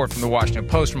with a report from the Washington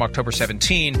Post from October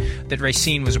 17 that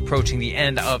Racine was approaching the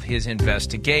end of his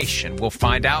investigation. We'll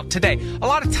find out today. A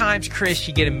lot of times, Chris,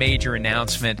 you get a major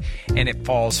announcement and it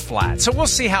falls flat. So we'll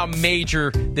see how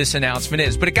major this announcement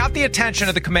is. But it got the attention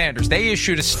of the Commanders. They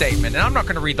issued a statement, and I'm not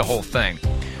going to read the whole thing.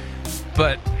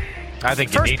 But I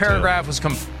think the first paragraph was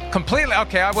completely,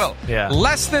 okay, I will. Yeah.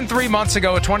 Less than 3 months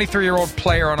ago, a 23-year-old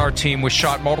player on our team was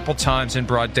shot multiple times in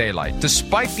broad daylight,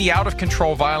 despite the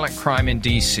out-of-control violent crime in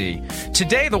D.C.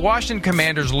 Today, the Washington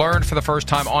Commanders learned for the first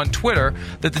time on Twitter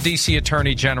that the D.C.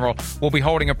 Attorney General will be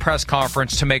holding a press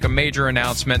conference to make a major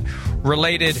announcement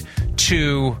related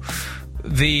to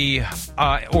the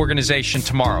organization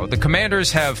tomorrow. The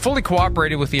Commanders have fully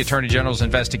cooperated with the Attorney General's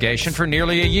investigation for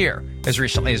nearly a year. As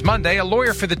recently as Monday, a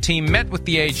lawyer for the team met with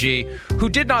the AG, who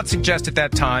did not suggest at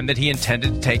that time that he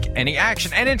intended to take any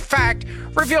action, and in fact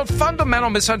revealed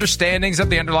fundamental misunderstandings of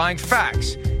the underlying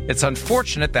facts. It's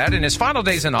unfortunate that in his final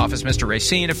days in office, Mr.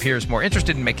 Racine appears more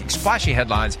interested in making splashy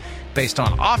headlines based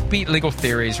on offbeat legal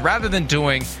theories rather than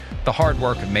doing the hard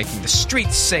work of making the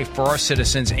streets safe for our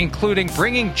citizens, including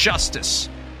bringing justice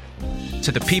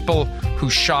to the people who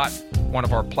shot one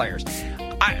of our players.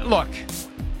 Look,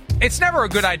 it's never a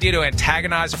good idea to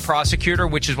antagonize a prosecutor,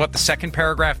 which is what the second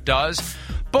paragraph does,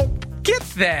 but get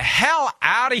the hell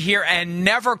out of here and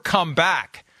never come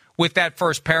back with that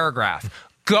first paragraph.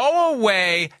 Go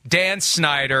away, Dan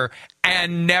Snyder,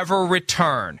 and never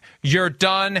return. You're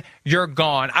done. You're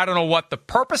gone. I don't know what the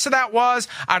purpose of that was.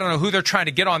 I don't know who they're trying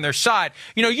to get on their side.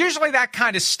 You know, usually that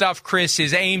kind of stuff, Chris,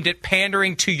 is aimed at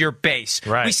pandering to your base.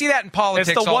 Right. We see that in politics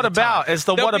It's the all what the about. time. It's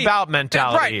the what about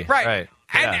mentality. Right.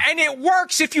 Yeah. And it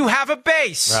works if you have a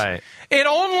base. Right. It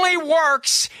only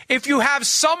works if you have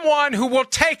someone who will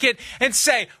take it and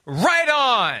say, right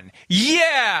on.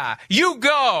 Yeah, you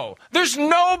go. There's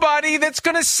nobody that's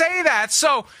going to say that.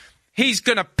 So he's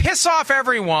going to piss off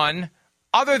everyone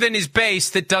other than his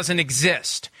base that doesn't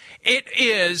exist. It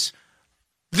is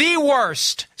the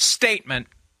worst statement,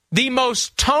 the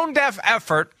most tone-deaf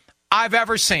effort I've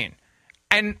ever seen.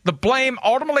 And the blame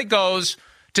ultimately goes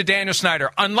to Daniel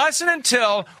Snyder, unless and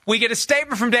until we get a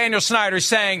statement from Daniel Snyder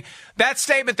saying that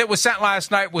statement that was sent last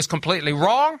night was completely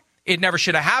wrong. It never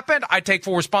should have happened. I take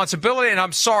full responsibility, and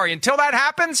I'm sorry. Until that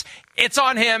happens, it's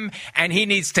on him, and he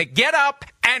needs to get up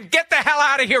and get the hell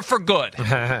out of here for good.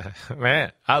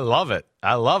 Man, I love it.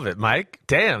 I love it, Mike.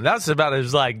 Damn, that's about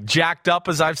as jacked up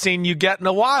as I've seen you get in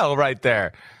a while right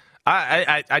there.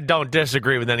 I don't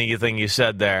disagree with anything you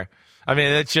said there. I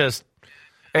mean,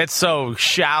 it's so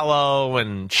shallow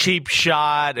and cheap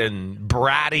shot and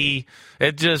bratty.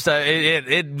 It just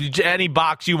any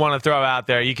box you want to throw out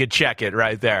there, you could check it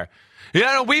right there.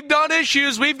 Yeah, we've done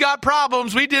issues. We've got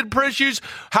problems. We did issues.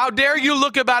 How dare you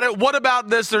look about it? What about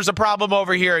this? There's a problem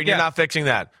over here, and you're not fixing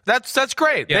that. That's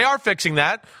great. Yeah. They are fixing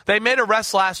that. They made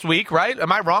arrests last week, right?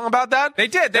 Am I wrong about that? They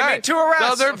did. They made 2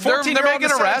 arrests. So they're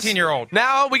making arrests. 17-year-old.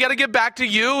 Now we got to get back to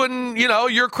you and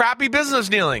your crappy business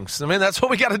dealings. I mean, that's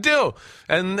what we got to do.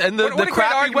 And the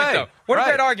crappy way. Though. What a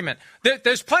great argument.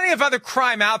 There's plenty of other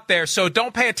crime out there, so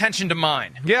don't pay attention to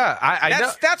mine. Yeah, I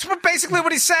know. That's basically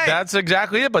what he's saying. That's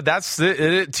exactly it. But that's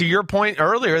to your point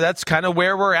earlier. That's kind of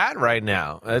where we're at right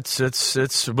now. It's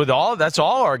with that's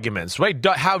all arguments. Wait,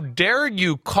 how dare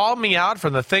you call me out for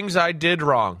the things I did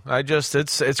wrong?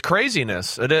 It's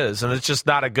craziness. It is, and it's just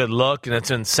not a good look, and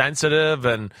it's insensitive,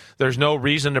 and there's no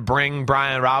reason to bring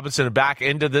Brian Robinson back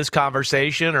into this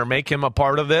conversation or make him a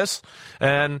part of this.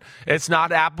 And it's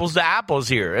not apples to apples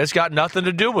here. It's got nothing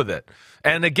to do with it.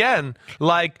 And again,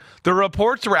 the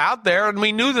reports were out there, and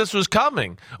we knew this was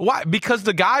coming. Why? Because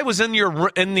the guy was in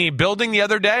the building the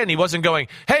other day, and he wasn't going,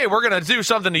 "Hey, we're going to do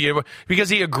something to you," because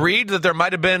he agreed that there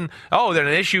might have been, there's an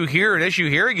issue here, an issue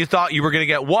here. You thought you were going to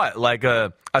get what,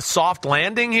 a soft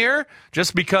landing here,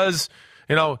 just because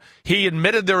he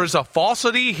admitted there was a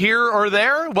falsity here or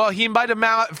there. Well, he might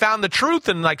have found the truth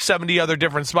in 70 other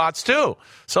different spots too.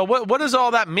 So what does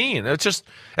all that mean? It's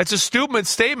a stupid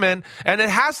statement, and it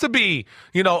has to be,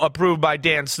 approved by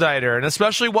Dan Snyder, and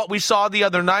especially what we saw the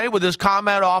other night with his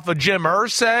comment off of Jim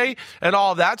Irsay and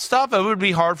all that stuff. It would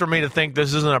be hard for me to think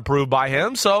this isn't approved by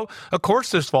him. So of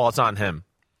course this falls on him.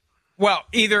 Well,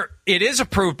 either it is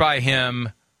approved by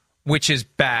him, which is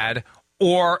bad,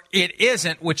 or it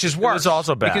isn't, which is worse. It's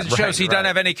also bad. Because it shows he doesn't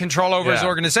have any control over his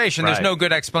organization. There's no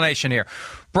good explanation here.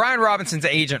 Brian Robinson's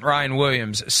agent, Ryan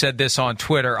Williams, said this on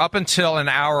Twitter. Up until an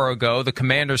hour ago, the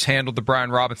Commanders handled the Brian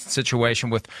Robinson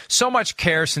situation with so much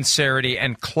care, sincerity,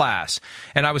 and class.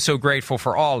 And I was so grateful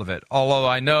for all of it. Although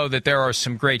I know that there are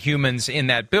some great humans in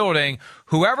that building,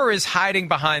 whoever is hiding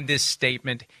behind this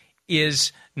statement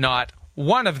is not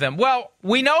one of them. Well,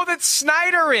 we know that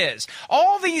Snyder is.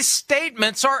 All these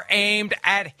statements are aimed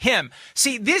at him.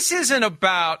 See, this isn't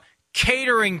about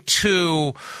catering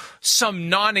to some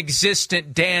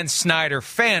non-existent Dan Snyder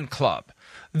fan club.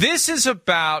 This is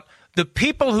about the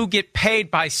people who get paid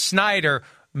by Snyder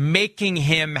making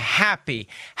him happy.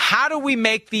 How do we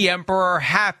make the emperor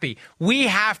happy? We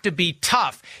have to be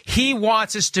tough. He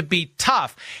wants us to be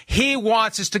tough. He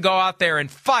wants us to go out there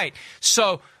and fight.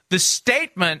 So the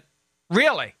statement,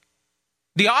 really,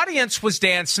 the audience was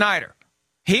Dan Snyder.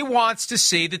 He wants to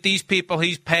see that these people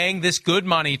he's paying this good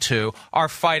money to are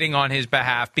fighting on his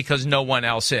behalf because no one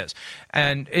else is.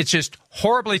 And it's just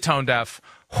horribly tone deaf,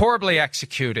 horribly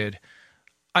executed,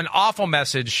 an awful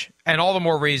message, and all the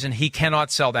more reason he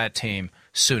cannot sell that team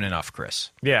soon enough,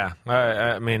 Chris. Yeah,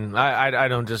 I mean, I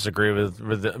don't disagree with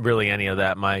really any of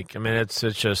that, Mike. I mean, it's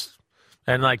just,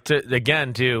 and like,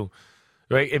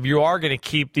 right, if you are going to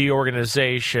keep the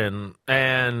organization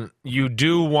and you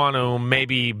do want to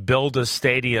maybe build a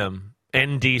stadium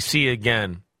in D.C.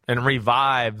 again and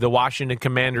revive the Washington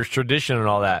Commanders tradition and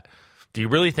all that, do you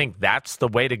really think that's the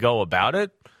way to go about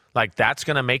it? Like, that's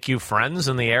going to make you friends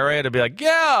in the area to be like,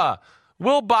 yeah,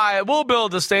 we'll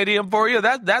build a stadium for you?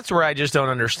 That's where I just don't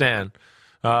understand.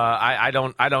 I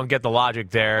don't get the logic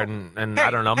there, and hey, I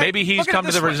don't know. Maybe he's come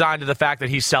to resigned to the fact that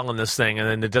he's selling this thing, and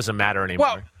then it doesn't matter anymore.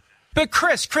 Well, but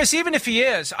Chris, even if he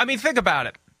is, I mean, think about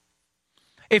it.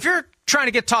 If you're trying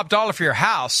to get top dollar for your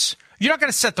house, you're not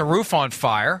going to set the roof on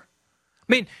fire.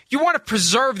 I mean, you want to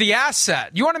preserve the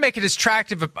asset. You want to make it as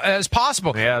attractive as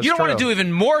possible. Yeah, you don't want to do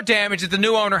even more damage that the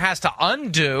new owner has to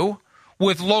undo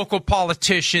with local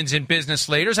politicians and business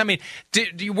leaders. I mean,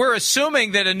 we're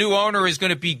assuming that a new owner is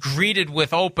going to be greeted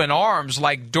with open arms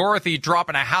like Dorothy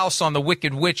dropping a house on the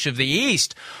Wicked Witch of the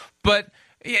East. But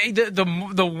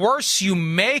the worse you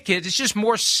make it, it's just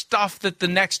more stuff that the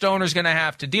next owner is going to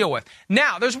have to deal with.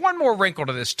 Now, there's one more wrinkle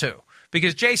to this, too,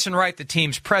 because Jason Wright, the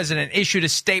team's president, issued a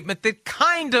statement that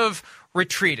kind of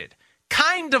retreated,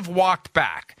 kind of walked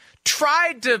back,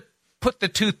 tried to put the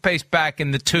toothpaste back in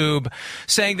the tube,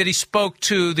 saying that he spoke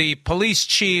to the police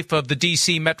chief of the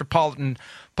D.C. Metropolitan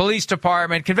Police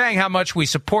Department, conveying how much we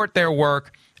support their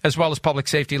work, as well as public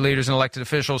safety leaders and elected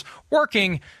officials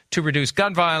working to reduce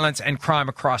gun violence and crime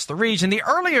across the region. The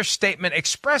earlier statement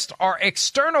expressed our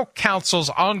external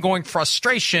counsel's ongoing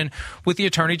frustration with the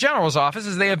Attorney General's office,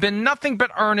 as they have been nothing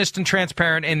but earnest and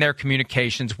transparent in their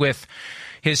communications with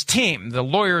his team. The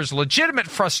lawyer's legitimate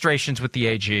frustrations with the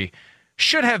AG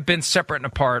should have been separate and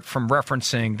apart from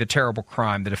referencing the terrible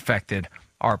crime that affected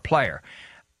our player.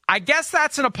 I guess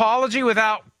that's an apology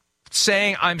without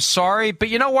saying I'm sorry. But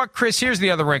you know what, Chris? Here's the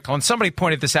other wrinkle, and somebody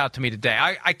pointed this out to me today.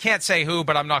 I can't say who,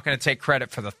 but I'm not going to take credit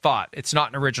for the thought. It's not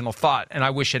an original thought, and I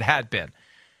wish it had been.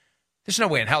 There's no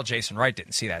way in hell Jason Wright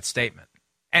didn't see that statement.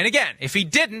 And again, if he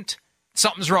didn't,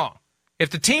 something's wrong. If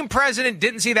the team president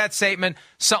didn't see that statement,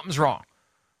 something's wrong.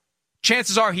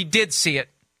 Chances are he did see it,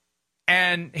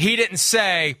 and he didn't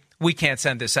say, we can't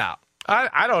send this out.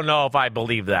 I don't know if I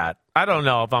believe that. I don't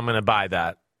know if I'm going to buy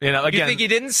that. You know, again, you think he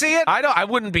didn't see it? I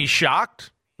wouldn't be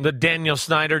shocked that Daniel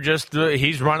Snyder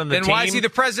he's running the team. Then why is he the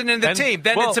president of the team?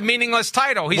 Then it's a meaningless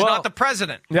title. He's not the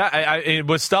president. Yeah,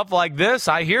 with stuff like this,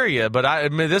 I hear you. But I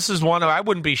mean, this is one I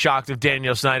wouldn't be shocked if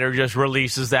Daniel Snyder just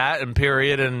releases that and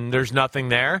period, and there's nothing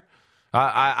there.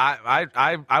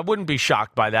 I wouldn't be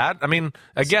shocked by that. I mean,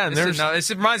 again, this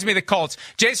reminds me of the Colts.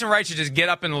 Jason Wright should just get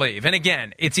up and leave. And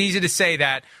again, it's easy to say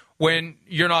that when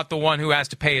you're not the one who has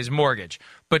to pay his mortgage.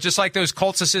 But just like those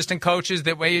Colts assistant coaches,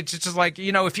 that way it's just like,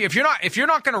 you know, if you're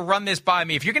not going to run this by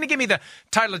me, if you're going to give me the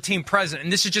title of team president,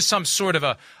 and this is just some sort of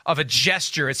a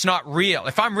gesture, it's not real.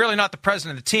 If I'm really not the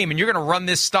president of the team and you're going to run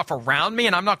this stuff around me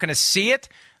and I'm not going to see it,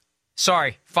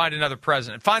 sorry, find another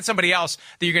president. Find somebody else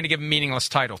that you're going to give a meaningless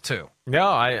title to. No,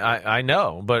 I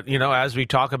know. But, you know, as we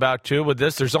talk about, too, with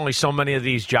this, there's only so many of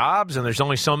these jobs, and there's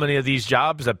only so many of these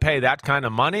jobs that pay that kind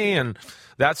of money, and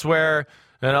that's where,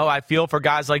 you know, I feel for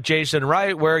guys like Jason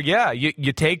Wright where, yeah,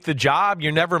 you take the job.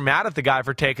 You're never mad at the guy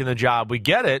for taking the job. We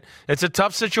get it. It's a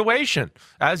tough situation.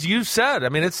 As you said, I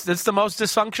mean, it's the most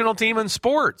dysfunctional team in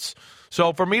sports.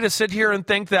 So for me to sit here and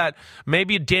think that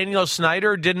maybe Daniel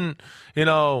Snyder didn't, you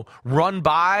know, run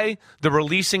by the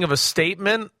releasing of a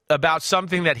statement about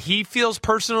something that he feels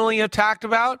personally attacked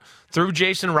about through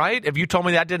Jason Wright. If you told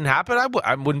me that didn't happen,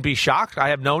 I wouldn't be shocked. I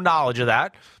have no knowledge of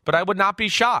that, but I would not be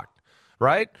shocked,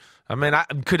 right? I mean,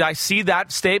 could I see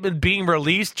that statement being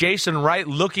released? Jason Wright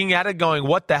looking at it going,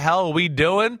 what the hell are we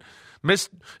doing?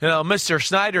 Mr.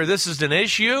 Snyder, this is an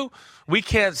issue. We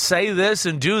can't say this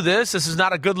and do this. This is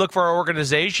not a good look for our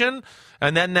organization.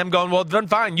 And then them going, well, then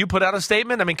fine, you put out a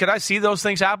statement. I mean, could I see those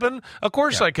things happen? Of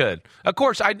course I could. Of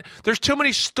course. There's too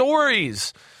many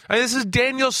stories. I mean, this is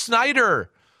Daniel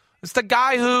Snyder. It's the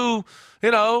guy who,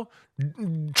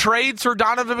 trades for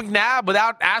Donovan McNabb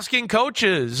without asking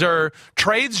coaches, or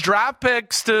trades draft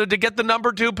picks to get the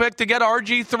number 2 pick to get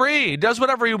RG3. Does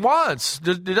whatever he wants.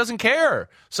 He doesn't care.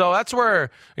 So that's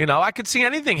where, I could see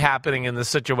anything happening in this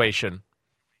situation.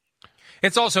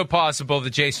 It's also possible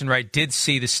that Jason Wright did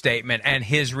see the statement, and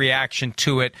his reaction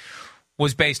to it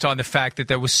was based on the fact that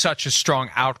there was such a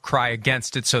strong outcry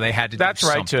against it, so they had to do something.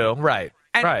 That's right, too. Right.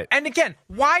 And again,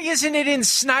 why isn't it in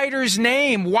Snyder's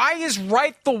name? Why is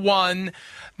Wright the one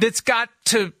that's got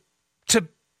to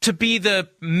be the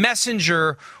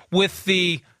messenger with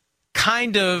the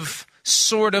kind of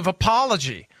sort of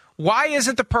apology? Why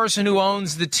isn't the person who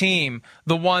owns the team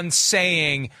the one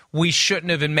saying we shouldn't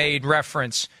have made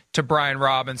reference to Brian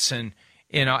Robinson?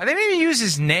 They maybe use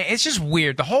his name. It's just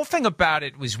weird. The whole thing about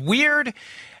it was weird.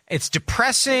 It's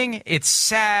depressing. It's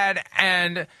sad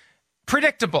and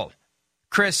predictable.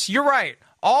 Chris, you're right.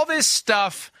 All this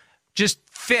stuff just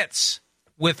fits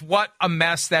with what a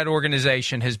mess that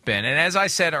organization has been. And as I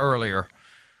said earlier,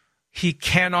 he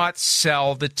cannot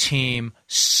sell the team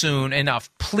soon enough.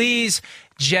 Please,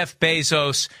 Jeff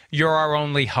Bezos, you're our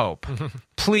only hope.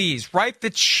 Please, write the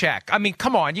check. I mean,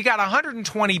 come on. You got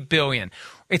 $120 billion.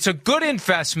 It's a good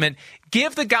investment.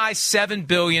 Give the guy $7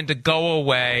 billion to go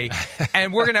away,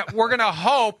 and we're gonna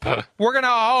hope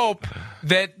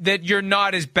that you're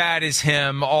not as bad as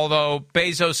him. Although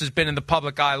Bezos has been in the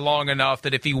public eye long enough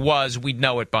that if he was, we'd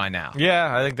know it by now.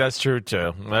 Yeah, I think that's true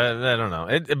too. I don't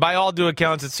know. By all due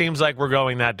accounts, it seems like we're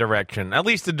going that direction. At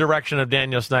least the direction of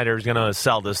Daniel Snyder is going to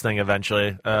sell this thing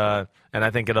eventually, and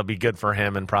I think it'll be good for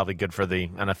him and probably good for the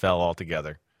NFL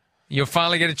altogether. You'll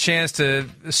finally get a chance to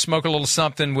smoke a little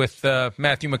something with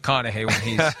Matthew McConaughey when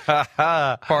he's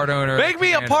part owner. Make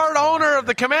me a part owner of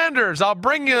the Commanders. I'll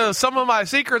bring you some of my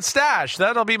secret stash.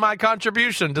 That'll be my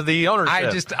contribution to the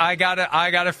ownership. I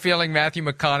got a feeling Matthew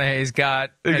McConaughey's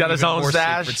got his own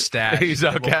stash. He's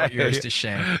okay. We'll put yours to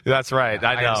shame. That's right.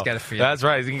 I know. I just got a feeling. That's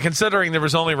right. Considering there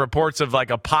was only reports of like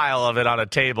a pile of it on a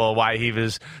table while he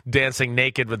was dancing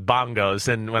naked with bongos,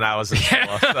 and when I was in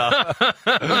school, so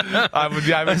I would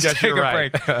guess. Take a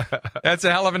break. That's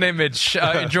a hell of an image.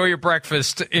 Enjoy your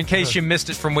breakfast. In case you missed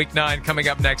it from Week 9, coming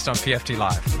up next on PFT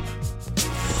Live.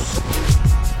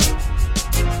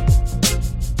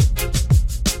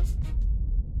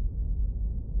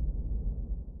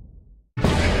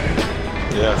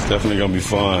 Yeah, it's definitely going to be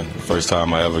fun. First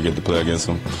time I ever get to play against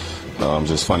them.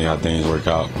 Just funny how things work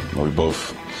out. We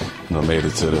both made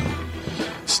it to the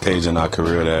stage in our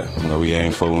career that we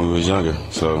aimed for when we was younger.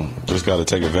 So just got to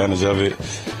take advantage of it.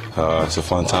 It's a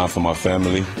fun time for my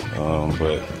family,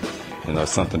 but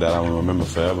it's something that I will remember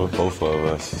forever, both of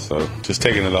us. So just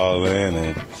taking it all in,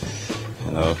 and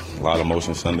a lot of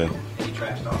emotion Sunday.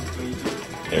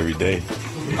 Every day.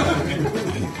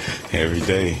 every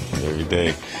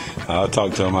day. I'll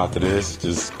talk to him after this.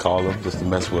 Just call him just to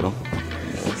mess with him.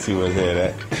 See where his head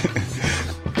at.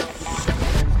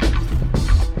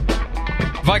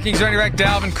 Vikings running back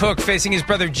Dalvin Cook facing his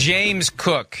brother James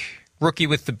Cook, rookie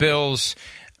with the Bills.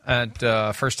 And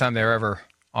first time they're ever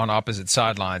on opposite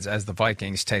sidelines as the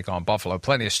Vikings take on Buffalo.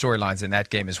 Plenty of storylines in that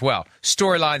game as well.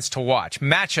 Storylines to watch.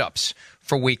 Matchups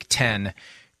for Week 10.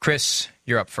 Chris,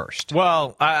 you're up first.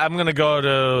 Well, I'm going to go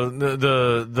to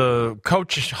the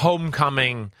coach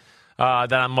homecoming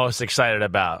that I'm most excited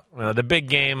about. The big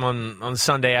game on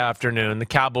Sunday afternoon, the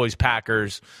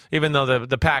Cowboys-Packers, even though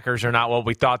the Packers are not what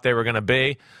we thought they were going to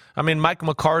be. I mean, Mike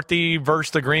McCarthy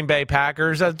versus the Green Bay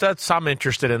Packers, I'm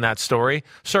interested in that story,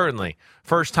 certainly.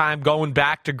 First time going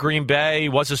back to Green Bay,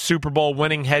 was a Super Bowl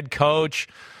winning head coach.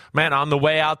 Man, on the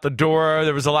way out the door,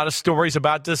 there was a lot of stories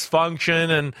about dysfunction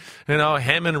and,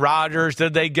 him and Rodgers,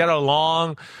 did they get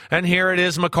along? And here it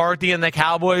is, McCarthy and the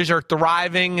Cowboys are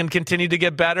thriving and continue to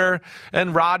get better,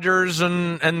 and Rodgers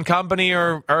and company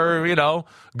are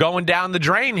going down the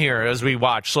drain here as we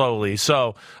watch slowly.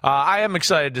 So I am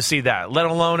excited to see that, let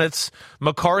alone it's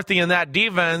McCarthy and that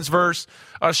defense versus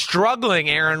a struggling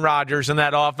Aaron Rodgers in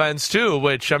that offense too,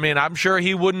 which, I'm sure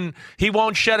he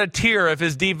won't shed a tear if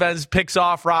his defense picks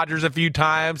off Rodgers a few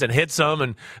times and hits him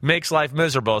and makes life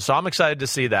miserable. So I'm excited to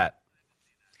see that.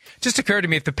 Just occurred to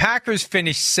me, if the Packers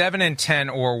finish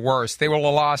 7-10 or worse, they will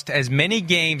have lost as many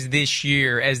games this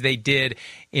year as they did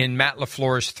in Matt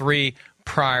LaFleur's 3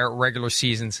 prior regular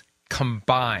seasons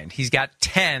combined. He's got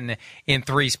 10 in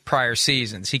 3 prior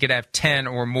seasons. He could have 10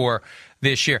 or more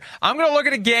this year. I'm going to look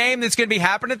at a game that's going to be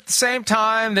happening at the same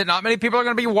time that not many people are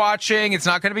going to be watching. It's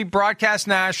not going to be broadcast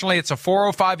nationally. It's a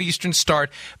 4:05 Eastern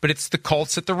start, but it's the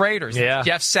Colts at the Raiders. Yeah.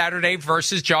 Jeff Saturday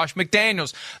versus Josh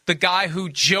McDaniels, the guy who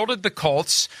jilted the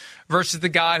Colts versus the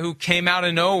guy who came out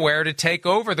of nowhere to take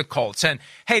over the Colts. And,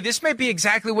 hey, this may be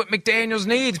exactly what McDaniels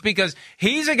needs because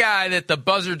he's a guy that the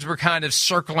Buzzards were kind of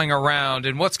circling around.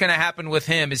 And what's going to happen with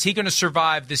him? Is he going to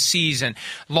survive this season?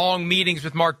 Long meetings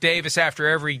with Mark Davis after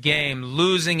every game,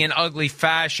 losing in ugly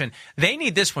fashion. They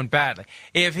need this one badly.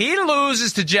 If he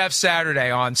loses to Jeff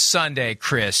Saturday on Sunday,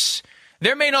 Chris,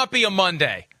 there may not be a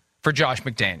Monday for Josh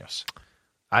McDaniels.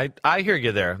 I hear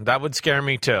you there. That would scare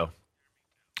me, too.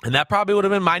 And that probably would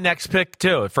have been my next pick,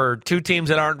 too. For 2 teams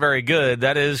that aren't very good,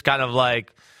 that is kind of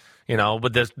like,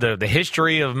 with the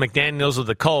history of McDaniels with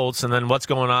the Colts and then what's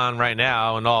going on right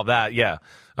now and all that, yeah.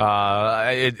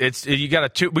 We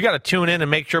got to tune in and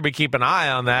make sure we keep an eye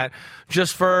on that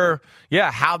just for,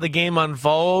 how the game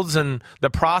unfolds and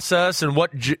the process and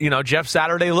what, Jeff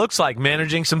Saturday looks like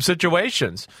managing some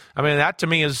situations. I mean, that to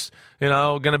me is,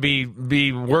 going to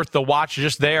be worth the watch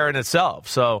just there in itself.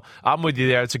 So I'm with you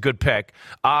there. It's a good pick.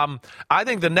 I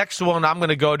think the next one I'm going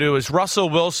to go to is Russell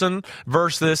Wilson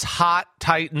versus this hot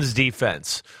Titans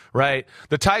defense, right?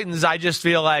 The Titans, I just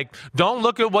feel like, don't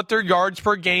look at what their yards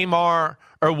per game are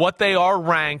or what they are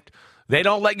ranked. They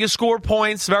don't let you score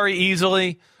points very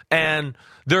easily. And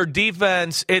their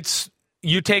defense,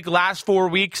 you take last 4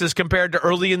 weeks as compared to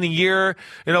early in the year,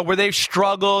 where they've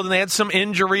struggled and they had some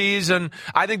injuries. And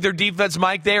I think their defense,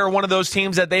 Mike, they are one of those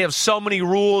teams that they have so many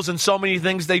rules and so many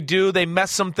things they do. They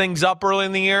mess some things up early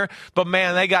in the year, but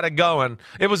man, they got it going.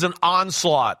 It was an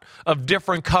onslaught of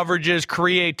different coverages,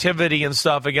 creativity and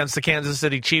stuff against the Kansas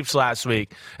City Chiefs last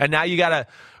week. And now you got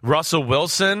Russell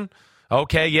Wilson.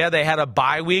 Okay, yeah, they had a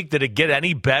bye week. Did it get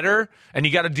any better? And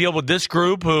you got to deal with this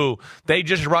group who they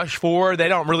just rush forward. They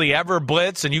don't really ever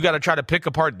blitz, and you got to try to pick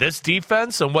apart this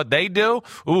defense and what they do.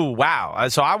 Ooh, wow.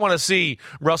 So I want to see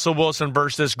Russell Wilson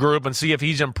versus this group and see if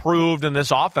he's improved in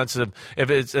this offensive, if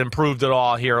it's improved at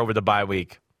all here over the bye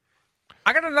week.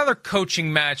 I got another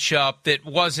coaching matchup that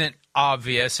wasn't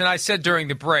obvious, and I said during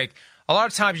the break, a lot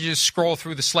of times you just scroll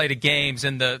through the slate of games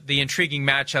and the intriguing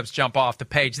matchups jump off the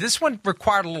page. This one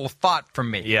required a little thought from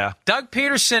me. Yeah. Doug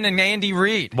Peterson and Andy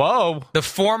Reid. Whoa. The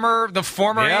former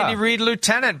Andy Reid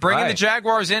lieutenant, bringing the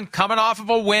Jaguars in, coming off of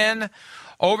a win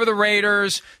over the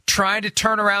Raiders, trying to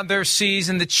turn around their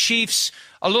season. The Chiefs,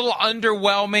 a little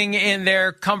underwhelming in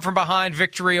their come-from-behind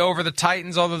victory over the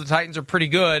Titans, although the Titans are pretty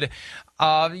good. There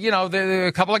are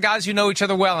a couple of guys who know each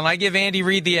other well, and I give Andy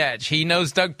Reid the edge. He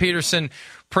knows Doug Peterson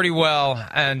pretty well.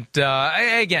 And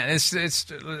again,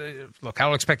 look, I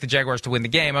don't expect the Jaguars to win the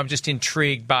game. I'm just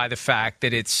intrigued by the fact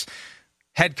that it's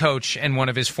head coach and one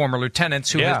of his former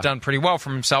lieutenants who has done pretty well for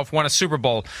himself, won a Super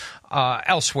Bowl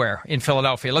elsewhere in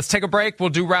Philadelphia. Let's take a break. We'll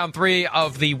do round 3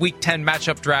 of the Week 10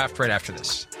 matchup draft right after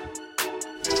this.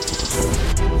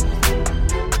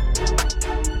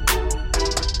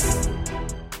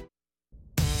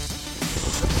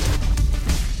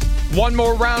 One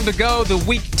more round to go, the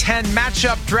Week 10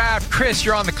 matchup draft. Chris,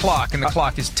 you're on the clock, and the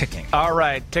clock is ticking. All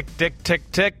right, tick, tick,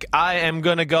 tick, tick. I am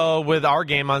going to go with our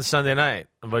game on Sunday night,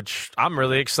 which I'm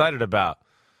really excited about.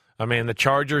 I mean, the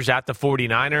Chargers at the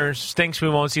 49ers. Stinks we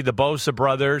won't see the Bosa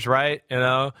brothers, right?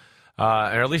 Or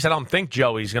at least I don't think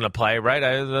Joey's going to play, right?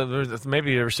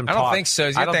 Maybe there's some talk. I don't think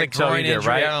so. I don't think so either, injury,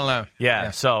 right? I don't know.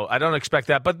 Yeah, so I don't expect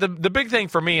that. But the big thing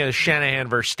for me is Shanahan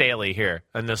versus Staley here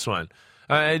in this one.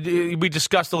 We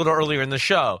discussed a little earlier in the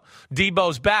show.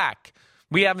 Debo's back.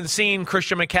 We haven't seen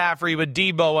Christian McCaffrey with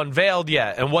Debo unveiled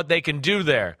yet and what they can do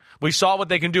there. We saw what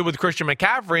they can do with Christian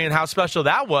McCaffrey and how special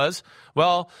that was.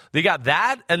 Well, they got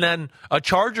that and then a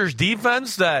Chargers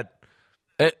defense that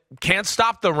can't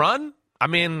stop the run. I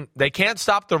mean, they can't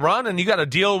stop the run, and you got to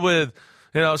deal with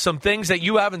some things that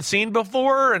you haven't seen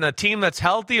before and a team that's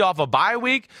healthy off a bye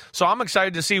week. So I'm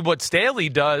excited to see what Staley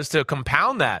does to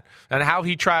compound that and how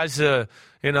he tries to,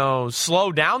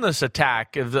 slow down this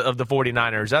attack of the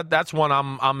 49ers. That's one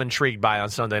I'm intrigued by on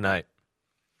Sunday night.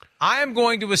 I am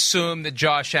going to assume that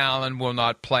Josh Allen will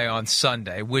not play on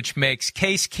Sunday, which makes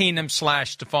Case Keenum /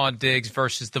 Stephon Diggs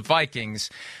versus the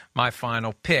Vikings my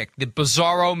final pick. The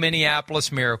bizarro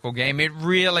Minneapolis Miracle game. It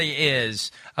really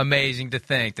is amazing to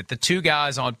think that the two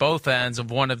guys on both ends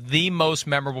of one of the most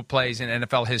memorable plays in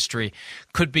NFL history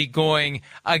could be going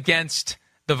against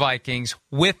the Vikings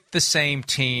with the same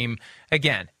team.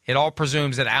 Again, it all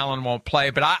presumes that Allen won't play,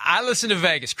 but I listen to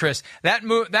Vegas, Chris. That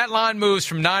line moves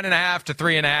from 9.5 to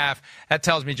 3.5. That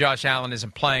tells me Josh Allen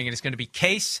isn't playing, and it's going to be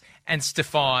Case and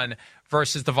Stephon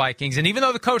versus the Vikings. And even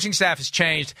though the coaching staff has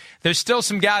changed, there's still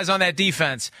some guys on that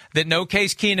defense that know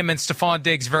Case Keenum and Stephon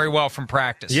Diggs very well from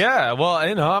practice. Yeah, well,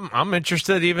 I'm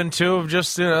interested even too of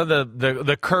just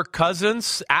the Kirk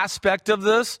Cousins aspect of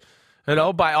this.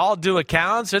 By all due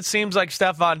accounts, it seems like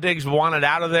Stephon Diggs wanted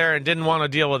out of there and didn't want to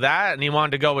deal with that, and he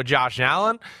wanted to go with Josh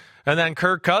Allen. And then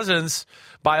Kirk Cousins,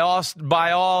 by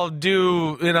all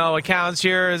due accounts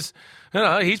here, is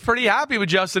he's pretty happy with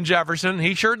Justin Jefferson.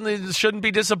 He certainly shouldn't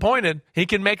be disappointed. He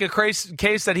can make a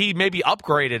case that he may be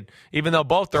upgraded, even though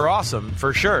both are awesome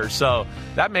for sure. So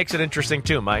that makes it interesting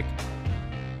too, Mike.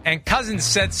 And Cousins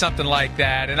said something like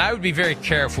that, and I would be very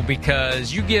careful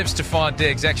because you give Stephon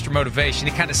Diggs extra motivation,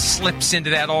 he kind of slips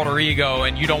into that alter ego,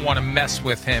 and you don't want to mess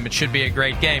with him. It should be a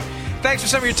great game. Thanks for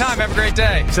some of your time. Have a great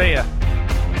day. See ya.